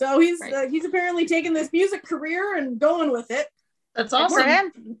 So he's apparently taking this music career and going with it. That's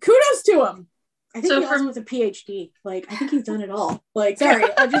awesome. Kudos to him. I think he also has a PhD. Like, I think he's done it all. Like, sorry,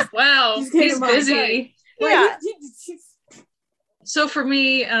 wow, he's busy. Yeah. So for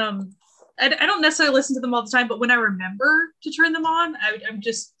me, I don't necessarily listen to them all the time, but when I remember to turn them on, I'm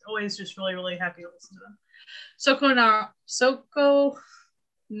just always just really, really happy to listen to them. Soko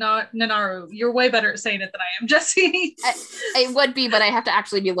Nanaru. You're way better at saying it than I am, Jesse. I would be, but I have to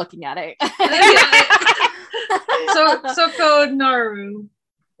actually be looking at it. Soko Naru,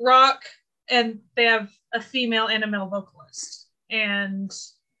 rock, and they have a female and a male vocalist. And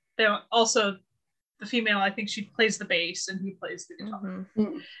they also, the female, I think she plays the bass and he plays the guitar.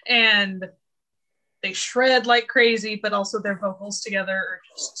 And they shred like crazy, but also their vocals together are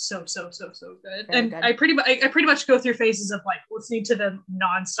just so good. Very good. I pretty much go through phases of like listening to them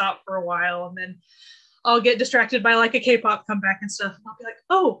nonstop for a while, and then I'll get distracted by like a K-pop comeback and stuff, and I'll be like,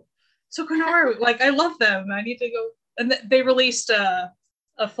 oh, Soko Naru, like I love them. I need to go. And they released a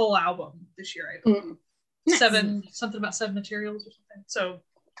full album this year, I believe. Something about 7 materials or something. So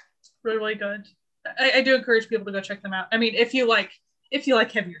really, really good. I do encourage people to go check them out. I mean, if you like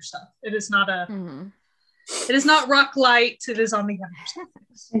heavier stuff, it is not it is not rock light. It is on the younger stuff.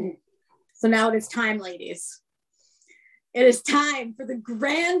 So now it is time, ladies. It is time for the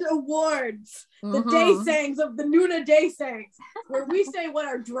grand awards, the Daysangs of the Nuna Daysangs, where we say what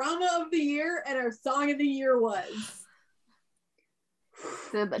our drama of the year and our song of the year was.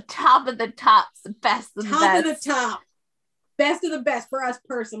 So the top of the tops, the best of the best. Top of the top. Best of the best for us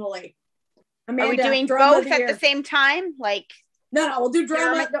personally. Amanda, are we doing both at the same time? Like, no, we'll do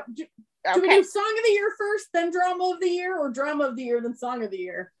drama. Should we do song of the year first, then drama of the year, or drama of the year, then song of the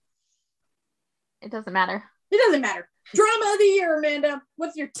year? It doesn't matter. It doesn't matter. Drama of the year, Amanda.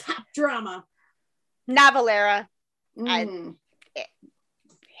 What's your top drama? Navalera. I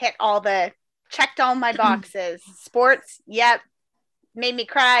checked all my boxes. Sports, yep. Made me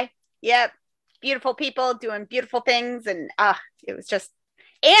cry, yep. Beautiful people doing beautiful things, and it was just,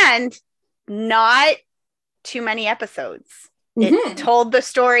 and not too many episodes. It told the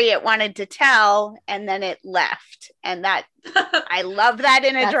story it wanted to tell, and then it left. And that I love that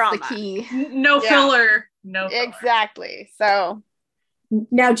in a drama. That's the key. No filler. No filler. Exactly. So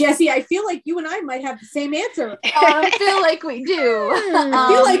now, Jesse, I feel like you and I might have the same answer. I feel like we do.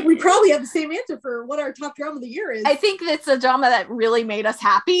 I feel like we probably have the same answer for what our top drama of the year is. I think that's a drama that really made us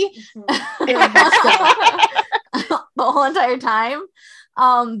happy the whole entire time.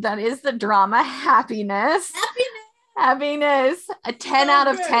 That is the drama Happiness. A 10 out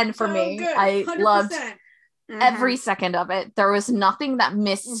of 10 for me. I loved every second of it. There was nothing that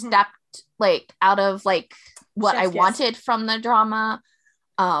misstepped like out of like what I wanted from the drama.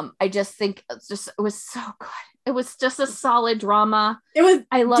 I just think it was so good. It was just a solid drama.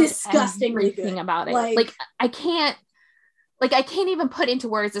 I loved disgustingly everything good about it. Like I can't even put into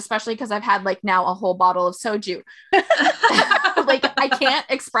words, especially because I've had like now a whole bottle of soju. Like I can't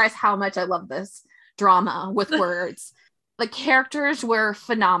express how much I love this drama with words. The characters were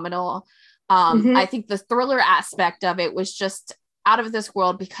phenomenal. I think the thriller aspect of it was just out of this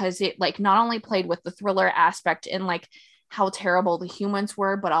world, because it like not only played with the thriller aspect in like how terrible the humans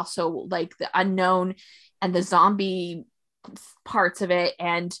were, but also like the unknown and the zombie parts of it.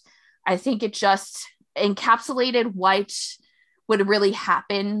 And I think it just encapsulated what would really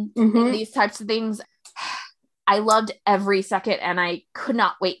happen in these types of things. I loved every second, and I could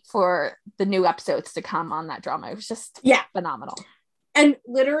not wait for the new episodes to come on that drama. It was just phenomenal. And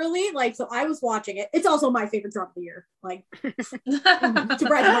literally, like, so I was watching it. It's also my favorite drama of the year. Like,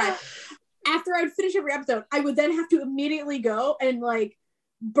 surprise. After I'd finish every episode, I would then have to immediately go and like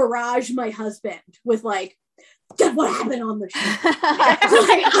barrage my husband with like, "Guess what happened on the show?"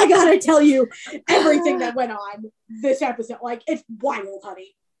 Like, I gotta tell you everything that went on this episode. Like, it's wild,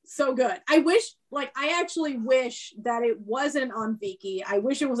 honey. So good. I actually wish that it wasn't on Viki. I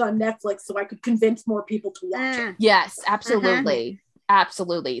wish it was on Netflix so I could convince more people to watch it. Yes, absolutely.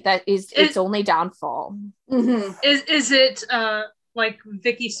 Absolutely. That is its only downfall. Is it like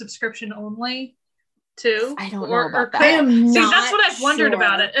Viki subscription only too? I don't know about that. I am not that's what I've wondered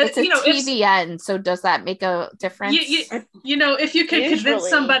about it. It's a TVN, so does that make a difference? If you could convince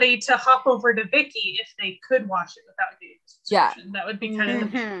somebody to hop over to Viki if they could watch it without getting a subscription, that would be kind of the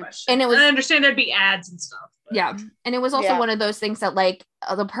big question. And I understand there'd be ads and stuff. But. Yeah, and it was also one of those things that like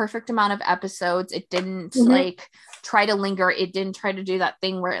the perfect amount of episodes. It didn't like try to linger. It didn't try to do that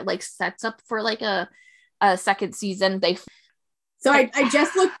thing where it like sets up for like a second season. So I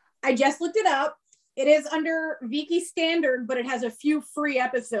just looked it up. It is under Viki Standard, but it has a few free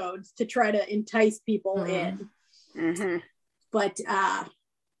episodes to try to entice people in. But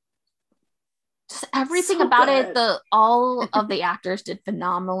just everything so about good. it, all of the actors did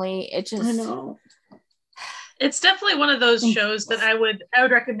phenomenally. It just, I know. It's definitely one of those shows that I would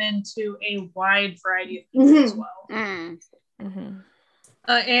recommend to a wide variety of people as well.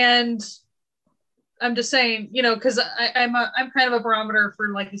 And I'm just saying, because I'm kind of a barometer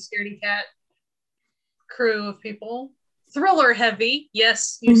for like the scaredy cat crew of people. Thriller heavy,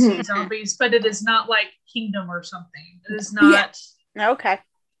 yes, you see zombies, but it is not like Kingdom or something. It is not. Okay.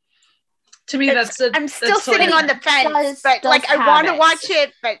 To me, I'm still sitting on the fence, but like I want to watch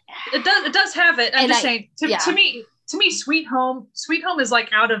it, but it does have it. I'm just saying. To me, Sweet Home is like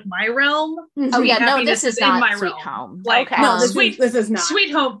out of my realm. Oh yeah, no, this is not my Sweet Home. Like, no, this is not.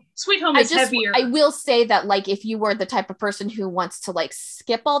 Sweet Home is heavier. I will say that, like, if you were the type of person who wants to like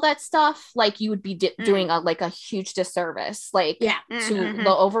skip all that stuff, like you would be doing a huge disservice, like, to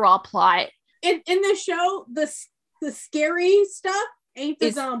the overall plot. In the show, the scary stuff ain't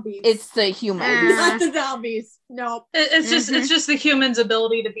the zombies. It's the humans, not the zombies. No, it's just the humans'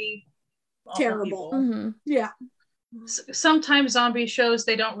 ability to be terrible. Yeah. Sometimes zombie shows,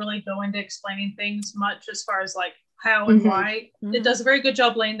 they don't really go into explaining things much as far as like how and why. It does a very good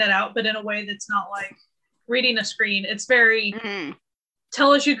job laying that out, but in a way that's not like reading a screen. It's very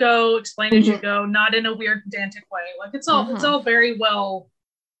tell as you go, explain as you go, not in a weird pedantic way. Like it's all very well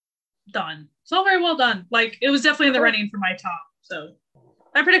done. It's all very well done. Like it was definitely in the running for my top. So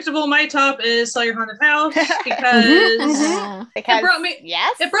unpredictable. My top is Sell Your Haunted House because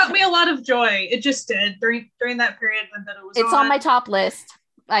it brought me a lot of joy. It just did during that period that it was. It's on my top list.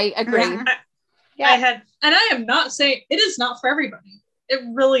 I agree. I had, and I am not saying it is not for everybody. It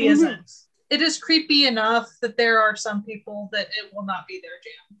really isn't. It is creepy enough that there are some people that it will not be their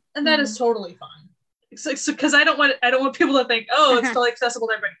jam, and that is totally fine. Because I don't want people to think, oh, it's totally accessible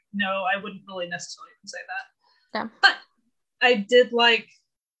to everybody. No, I wouldn't really necessarily even say that. Yeah. But I did like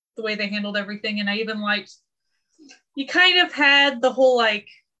the way they handled everything, and I even liked you kind of had the whole like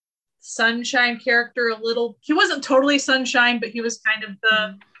Sunshine character a little. He wasn't totally Sunshine, but he was kind of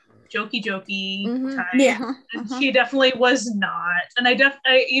the jokey type. Yeah. And she definitely was not. And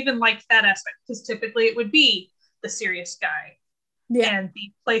I even liked that aspect, because typically it would be the serious guy and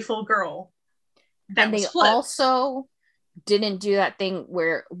the playful girl. And they also didn't do that thing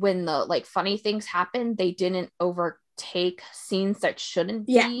where when the like funny things happen, they didn't overtake scenes that shouldn't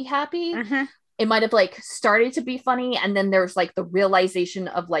be happy. It might have like started to be funny, and then there's like the realization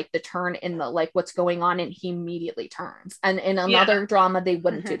of like the turn in the like what's going on, and he immediately turns. And in another drama, they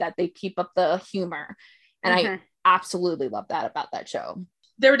wouldn't do that. They keep up the humor, and I absolutely love that about that show.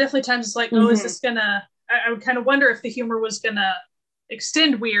 There were definitely times like, oh, is this gonna? I would kind of wonder if the humor was gonna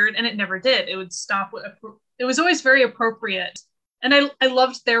extend weird, and it never did. It would stop with, it was always very appropriate. And I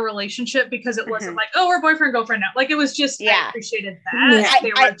loved their relationship because it wasn't like, oh, we're boyfriend, girlfriend now. Like, it was just, I appreciated that. They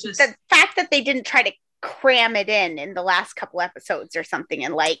were just... The fact that they didn't try to cram it in the last couple episodes or something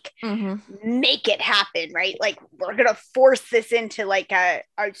and like make it happen, right? Like, we're going to force this into like a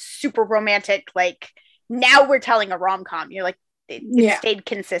super romantic, like, now we're telling a rom-com. You're like, it stayed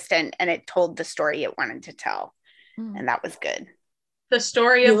consistent and it told the story it wanted to tell. And that was good. The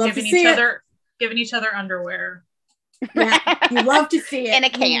story of giving each other underwear. Yeah, you love to see it. In a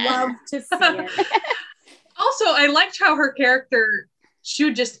can. You love to see it. Also, I liked how her character, she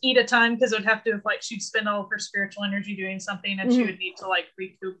would just eat a ton because it would have to, like, she'd spend all of her spiritual energy doing something and she would need to, like,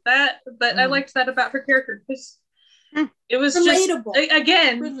 recoup that. But I liked that about her character because it was relatable. Just,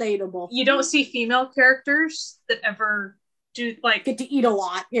 again, relatable. You don't see female characters that ever do, like, get to eat a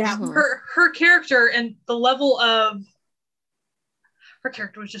lot. Yeah. Her character and the level of her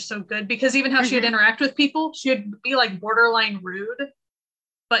character was just so good because even how she would interact with people, she would be like borderline rude,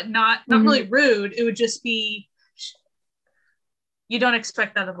 but not really rude. It would just be, you don't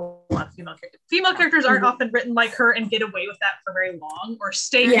expect that of a lot of female characters. Female characters aren't often written like her and get away with that for very long or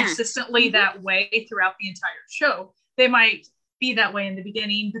stay consistently that way throughout the entire show. They might be that way in the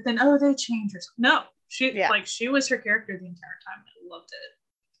beginning, but then, they change or something. No, she was her character the entire time. I loved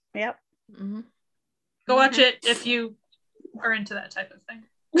it. Yep. Go watch it if you are into that type of thing.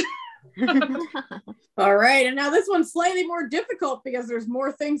 All right, and now this one's slightly more difficult because there's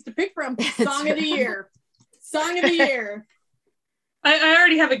more things to pick from. Song of the year. Song of the year. I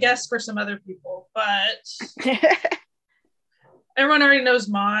already have a guess for some other people, but everyone already knows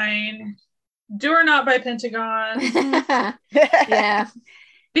mine. Do or Not by Pentagon. Yeah.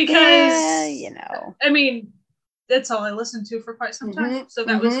 Because I mean, that's all I listened to for quite some time. So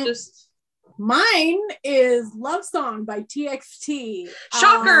that was just... Mine is Love Song by TXT.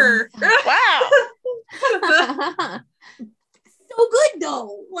 Shocker! Wow. So good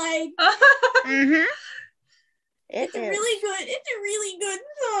though. Like it's a really good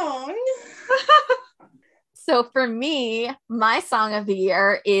song. So for me, my song of the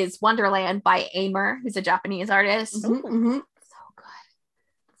year is Wonderland by Aimer, who's a Japanese artist.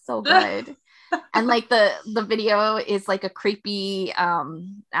 So good. And like the video is like a creepy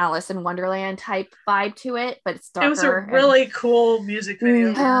Alice in Wonderland type vibe to it, but it's darker. It was a really cool music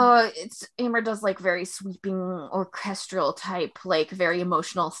video. Aimer does like very sweeping orchestral type, like very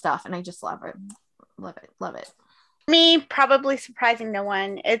emotional stuff, and I just love it. Me, probably surprising no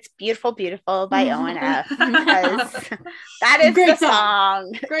one, it's Beautiful Beautiful by ONF, because that is the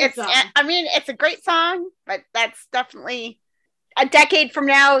song. Great song. I mean, it's a great song, but that's definitely a decade from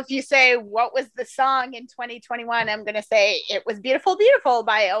now. If you say what was the song in 2021, I'm gonna say it was Beautiful Beautiful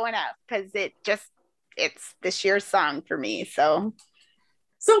by ONF, because it's this year's song for me. So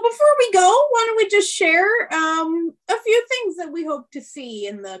before we go, why don't we just share a few things that we hope to see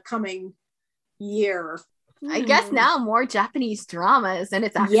in the coming year? I guess now more Japanese dramas, and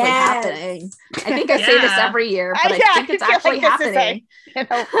it's actually happening. I think I say this every year, but I think it's actually happening.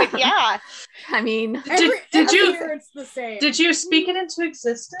 Yeah. I mean, did you? It's the same. Did you speak it into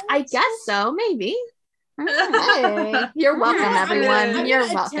existence? I guess so, maybe. Hey, you're welcome, everyone.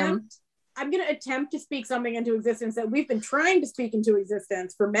 You're welcome. I'm going to attempt to speak something into existence that we've been trying to speak into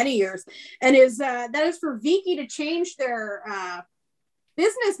existence for many years, and that is for Viki to change their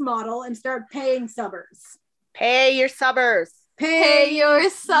business model and start paying subbers. Pay your subbers. Pay your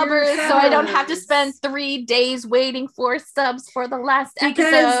subbers, so I don't have to spend 3 days waiting for subs for the last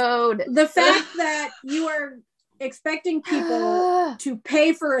episode. The fact that you are expecting people to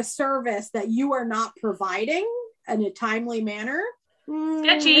pay for a service that you are not providing in a timely manner.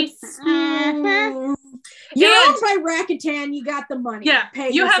 Sketchy. You're owned by Rakuten, you got the money. Yeah,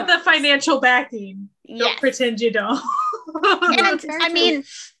 you have the financial backing. Don't pretend you don't. And I mean,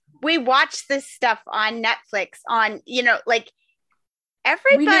 we watch this stuff on Netflix like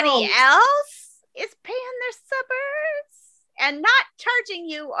everybody else is paying their subbers and not charging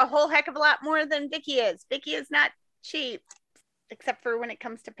you a whole heck of a lot more than Viki is. Viki is not cheap, except for when it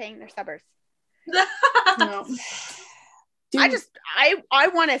comes to paying their subbers. No. I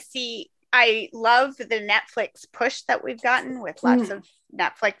want to see, I love the Netflix push that we've gotten with lots of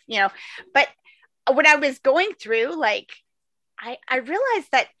Netflix, but when I was going through, like, I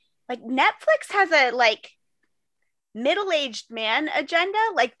realized that like Netflix has a like middle-aged man agenda.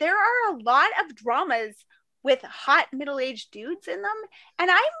 Like there are a lot of dramas with hot middle-aged dudes in them, and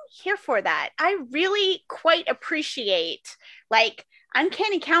I'm here for that. I really quite appreciate like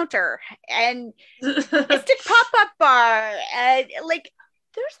Uncanny Counter and Mystic Pop-Up Bar and like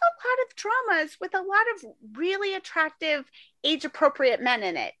there's a lot of dramas with a lot of really attractive, age-appropriate men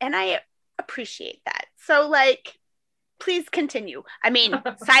in it. And I appreciate that. So, like, please continue. I mean,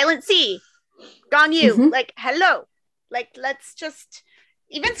 Silent Sea, Gong Yu, like, hello. Like, let's just,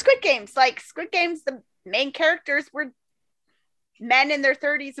 even Squid Games, the main characters were men in their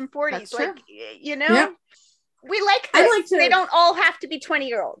 30s and 40s. That's like, true. you know, we like this. They don't all have to be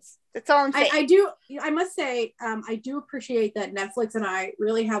 20-year-olds. That's all I'm saying. I must say, I do appreciate that Netflix and I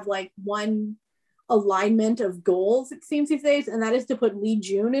really have like one alignment of goals, it seems these days, and that is to put Lee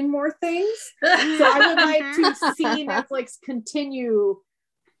Jun in more things. So I would like to see Netflix continue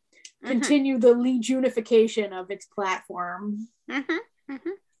the Lee Junification of its platform.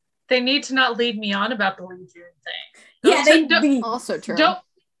 They need to not lead me on about the Lee Jun thing. Also true.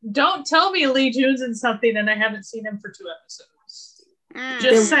 Don't tell me Lee Jun's in something and I haven't seen him for 2 episodes.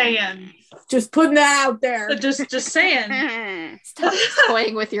 Just saying. Just putting that out there. Just saying. Stop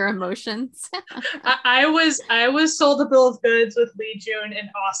toying with your emotions. I was sold a bill of goods with Lee Jun in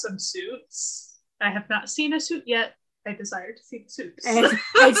awesome suits. I have not seen a suit yet. I desire to see the suits. And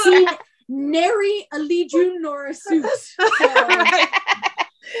I've seen nary a Lee Jun nor a suit. So. Right.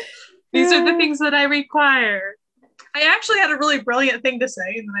 These are the things that I require. I actually had a really brilliant thing to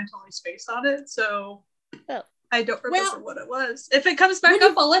say and then I totally spaced on it. So I don't remember what it was. If it comes back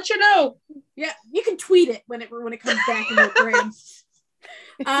up, I'll let you know. Yeah, you can tweet it when it comes back in your brain.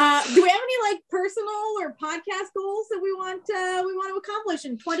 Do we have any like personal or podcast goals that we want to accomplish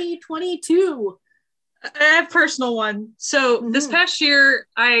in 2022? I have a personal one. So this past year,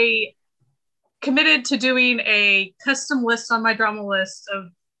 I committed to doing a custom list on my drama list of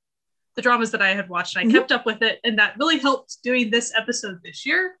the dramas that I had watched. And I kept up with it, and that really helped doing this episode this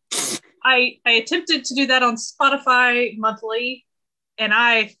year. I attempted to do that on Spotify monthly, and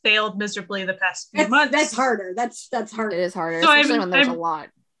I failed miserably the past few months. That's harder. That's harder. It is harder, so especially when there's a lot.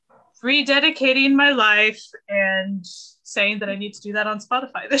 Rededicating my life and saying that I need to do that on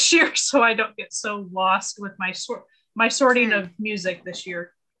Spotify this year, so I don't get so lost with my sorting of music this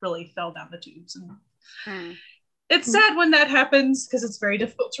year. Really fell down the tubes, and it's sad when that happens because it's very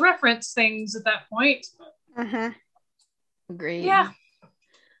difficult to reference things at that point. Agreed. Yeah.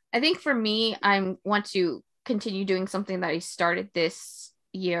 I think for me, I want to continue doing something that I started this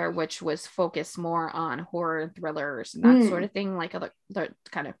year, which was focus more on horror thrillers and that sort of thing, like other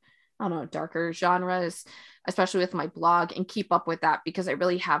kind of, I don't know, darker genres, especially with my blog, and keep up with that because I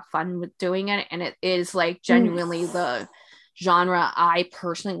really have fun with doing it. And it is like genuinely the genre I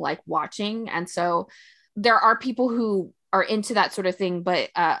personally like watching. And so there are people who are into that sort of thing, but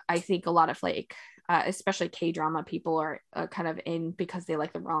I think a lot of like, especially K-drama people are kind of in because they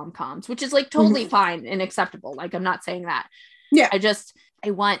like the rom-coms, which is like totally fine and acceptable. Like, I'm not saying that. Yeah.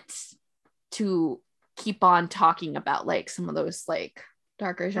 I want to keep on talking about like some of those like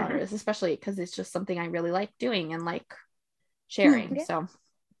darker genres, especially because it's just something I really like doing and like sharing. So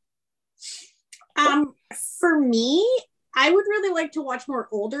for me, I would really like to watch more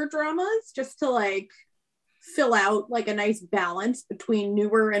older dramas just to like fill out like a nice balance between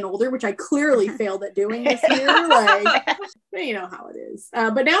newer and older, which I clearly failed at doing this year. Like, you know how it is.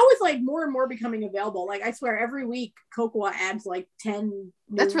 But now with like more and more becoming available, like I swear every week Cocoa adds like 10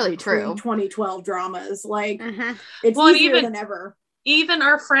 that's really true 2012 dramas. Like it's easier than ever. Even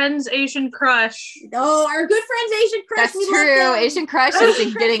our friends Asian Crush. Oh, our good friends Asian Crush. That's true. Asian Crush has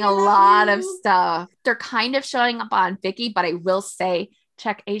been getting a lot of stuff. They're kind of showing up on Viki, but I will say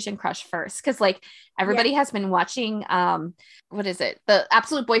check Asian Crush first because like everybody has been watching what is it, the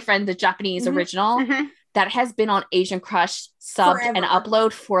Absolute Boyfriend, the Japanese original that has been on Asian Crush subbed and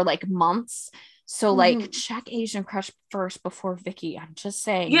upload for like months, so like check Asian Crush first before Viki. I'm just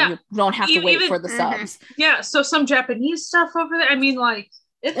saying, you don't have to wait for the subs. So some Japanese stuff over there, I mean, like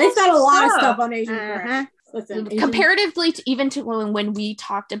they've got a lot of stuff on Asian Crush. Listen, comparatively to when we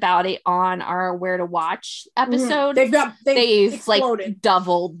talked about it on our Where to Watch episode, they've like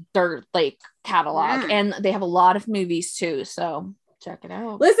doubled their like catalog, and they have a lot of movies too, so check it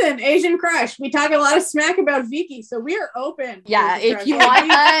out. Listen, Asian Crush, we talk a lot of smack about Viki, so we are open. Yeah, if you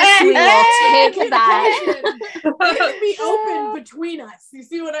want us, we will take that. We can be open between us. You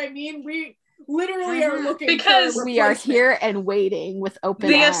see what I mean? We literally are looking because we are here and waiting with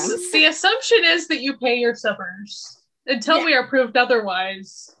open arms. The assumption is that you pay your subbers. Until we are proved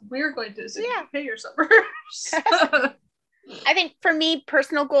otherwise, we are going to say pay your subbers. I think for me,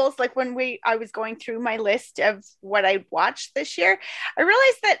 personal goals, like when I was going through my list of what I watched this year, I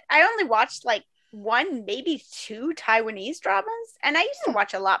realized that I only watched like 1, maybe 2 Taiwanese dramas, and I used to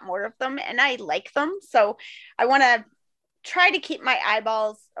watch a lot more of them, and I like them. So I want to try to keep my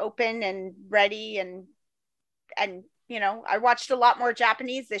eyeballs open and ready and I watched a lot more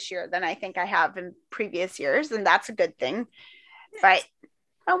Japanese this year than I think I have in previous years, and that's a good thing. But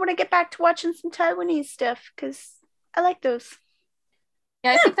I want to get back to watching some Taiwanese stuff because I like those.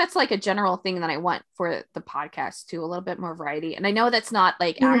 Yeah, I think that's like a general thing that I want for the podcast too, a little bit more variety. And I know that's not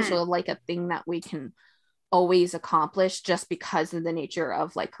like actually like a thing that we can always accomplish just because of the nature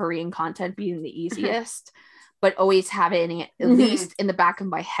of like Korean content being the easiest, but always having it at least in the back of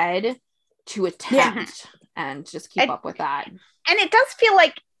my head to attempt and just keep up with that. And it does feel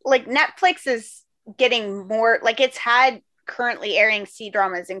like Netflix is getting more, like it's had currently airing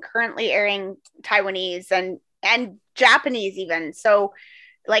C-dramas and currently airing Taiwanese and Japanese even. So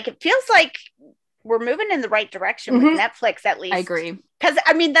like it feels like we're moving in the right direction with Netflix, at least. I agree. Because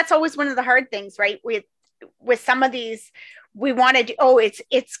I mean, that's always one of the hard things, right? With some of these, we wanted,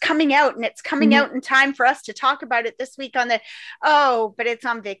 it's coming out and it's coming out in time for us to talk about it this week on but it's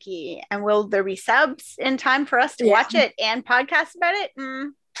on Viki. And will there be subs in time for us to watch it and podcast about it?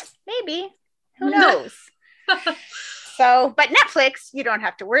 Maybe. Who knows? So, but Netflix, you don't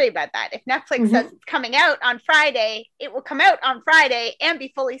have to worry about that. If Netflix says it's coming out on Friday, it will come out on Friday and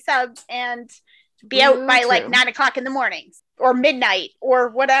be fully subbed and be out by like 9 o'clock in the morning or midnight or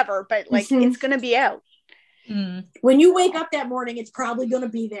whatever. But like, it's going to be out. When you wake up that morning, it's probably going to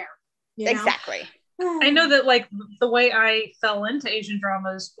be there. Exactly. I know that like the way I fell into Asian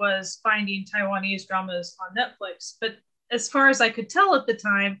dramas was finding Taiwanese dramas on Netflix. But as far as I could tell at the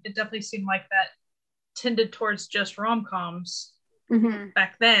time, it definitely seemed like that tended towards just rom-coms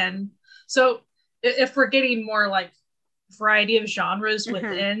back then. So if we're getting more like variety of genres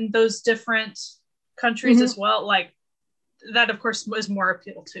within those different countries as well, like that of course was more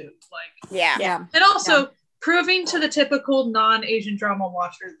appeal to. Like and also proving to the typical non-Asian drama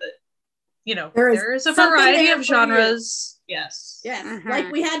watcher that there is a variety of genres. Yes.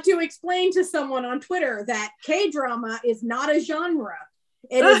 Like we had to explain to someone on Twitter that K-drama is not a genre.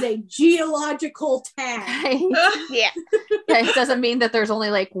 It is a geological tag. It doesn't mean that there's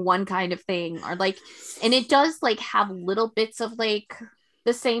only like one kind of thing, or like, and it does like have little bits of like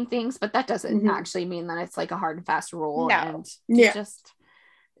the same things, but that doesn't actually mean that it's like a hard and fast rule. No. And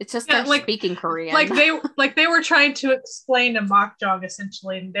it's just they're like speaking Korean. Like they were trying to explain a makjong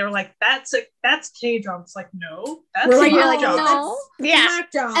essentially, and they were like, "That's K-drama." It's like, no, that's makjong. No.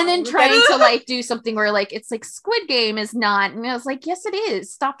 And then trying to like do something where like it's like Squid Game is not, and I was like, yes, it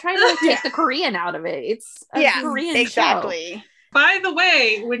is. Stop trying to like, take the Korean out of it. It's a Korean show. By the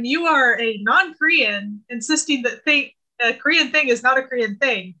way, when you are a non-Korean insisting that a Korean thing is not a Korean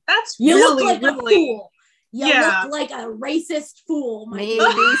thing, that's you really look like really a fool. You look like a racist fool. Maybe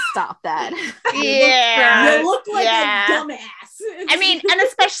stop that. You look like a dumbass. I mean, and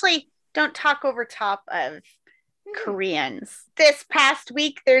especially don't talk over top of Koreans. This past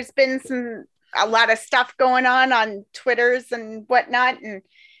week, there's been a lot of stuff going on Twitters and whatnot, and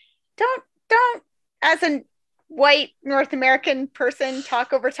don't as a white North American person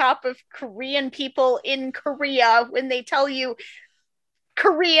talk over top of Korean people in Korea when they tell you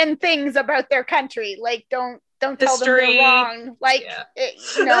Korean things about their country. Like don't tell them they're wrong. Like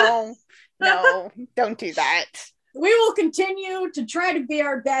no, don't do that. We will continue to try to be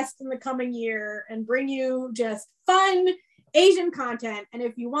our best in the coming year and bring you just fun Asian content. And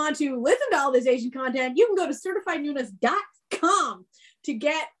if you want to listen to all this Asian content, you can go to certifiednunas.com to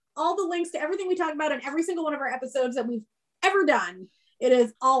get all the links to everything we talk about in every single one of our episodes that we've ever done. It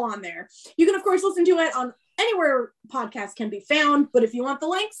is all on there. You can, of course, listen to it on anywhere podcasts can be found, but if you want the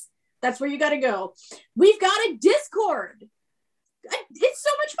links, that's where you got to go. We've got a Discord. It's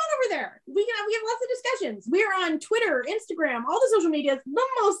so much fun over there. We have lots of discussions. We are on Twitter, Instagram, all the social medias, but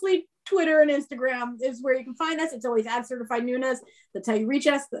mostly Twitter and Instagram is where you can find us. It's always @CertifiedNunas. That's how you reach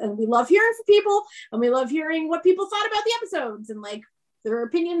us. And we love hearing from people, and we love hearing what people thought about the episodes and like their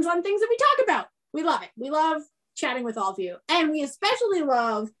opinions on things that we talk about. We love it. We love chatting with all of you. And we especially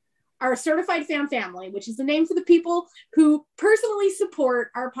love our certified fan family, which is the name for the people who personally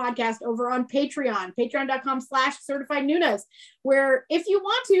support our podcast over on Patreon, patreon.com/certifiednunas, where if you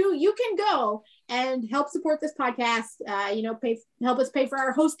want to, you can go and help support this podcast, help us pay for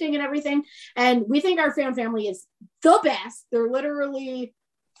our hosting and everything. And we think our fan family is the best. They're literally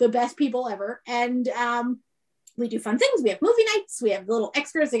the best people ever. And we do fun things. We have movie nights. We have little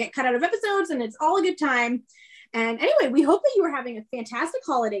extras that get cut out of episodes, and it's all a good time. And anyway, we hope that you are having a fantastic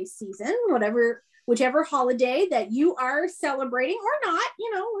holiday season, whichever holiday that you are celebrating or not.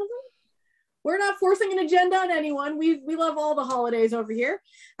 We're not forcing an agenda on anyone. We love all the holidays over here.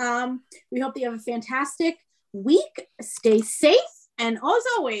 We hope that you have a fantastic week. Stay safe, and as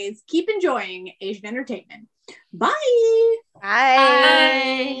always, keep enjoying Asian entertainment. Bye.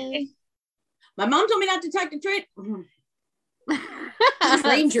 Bye. My mom told me not to talk to Trent.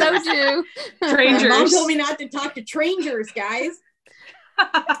 Strangers. So do. Strangers. My mom told me not to talk to strangers, guys.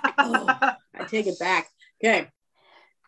 Oh, I take it back. Okay.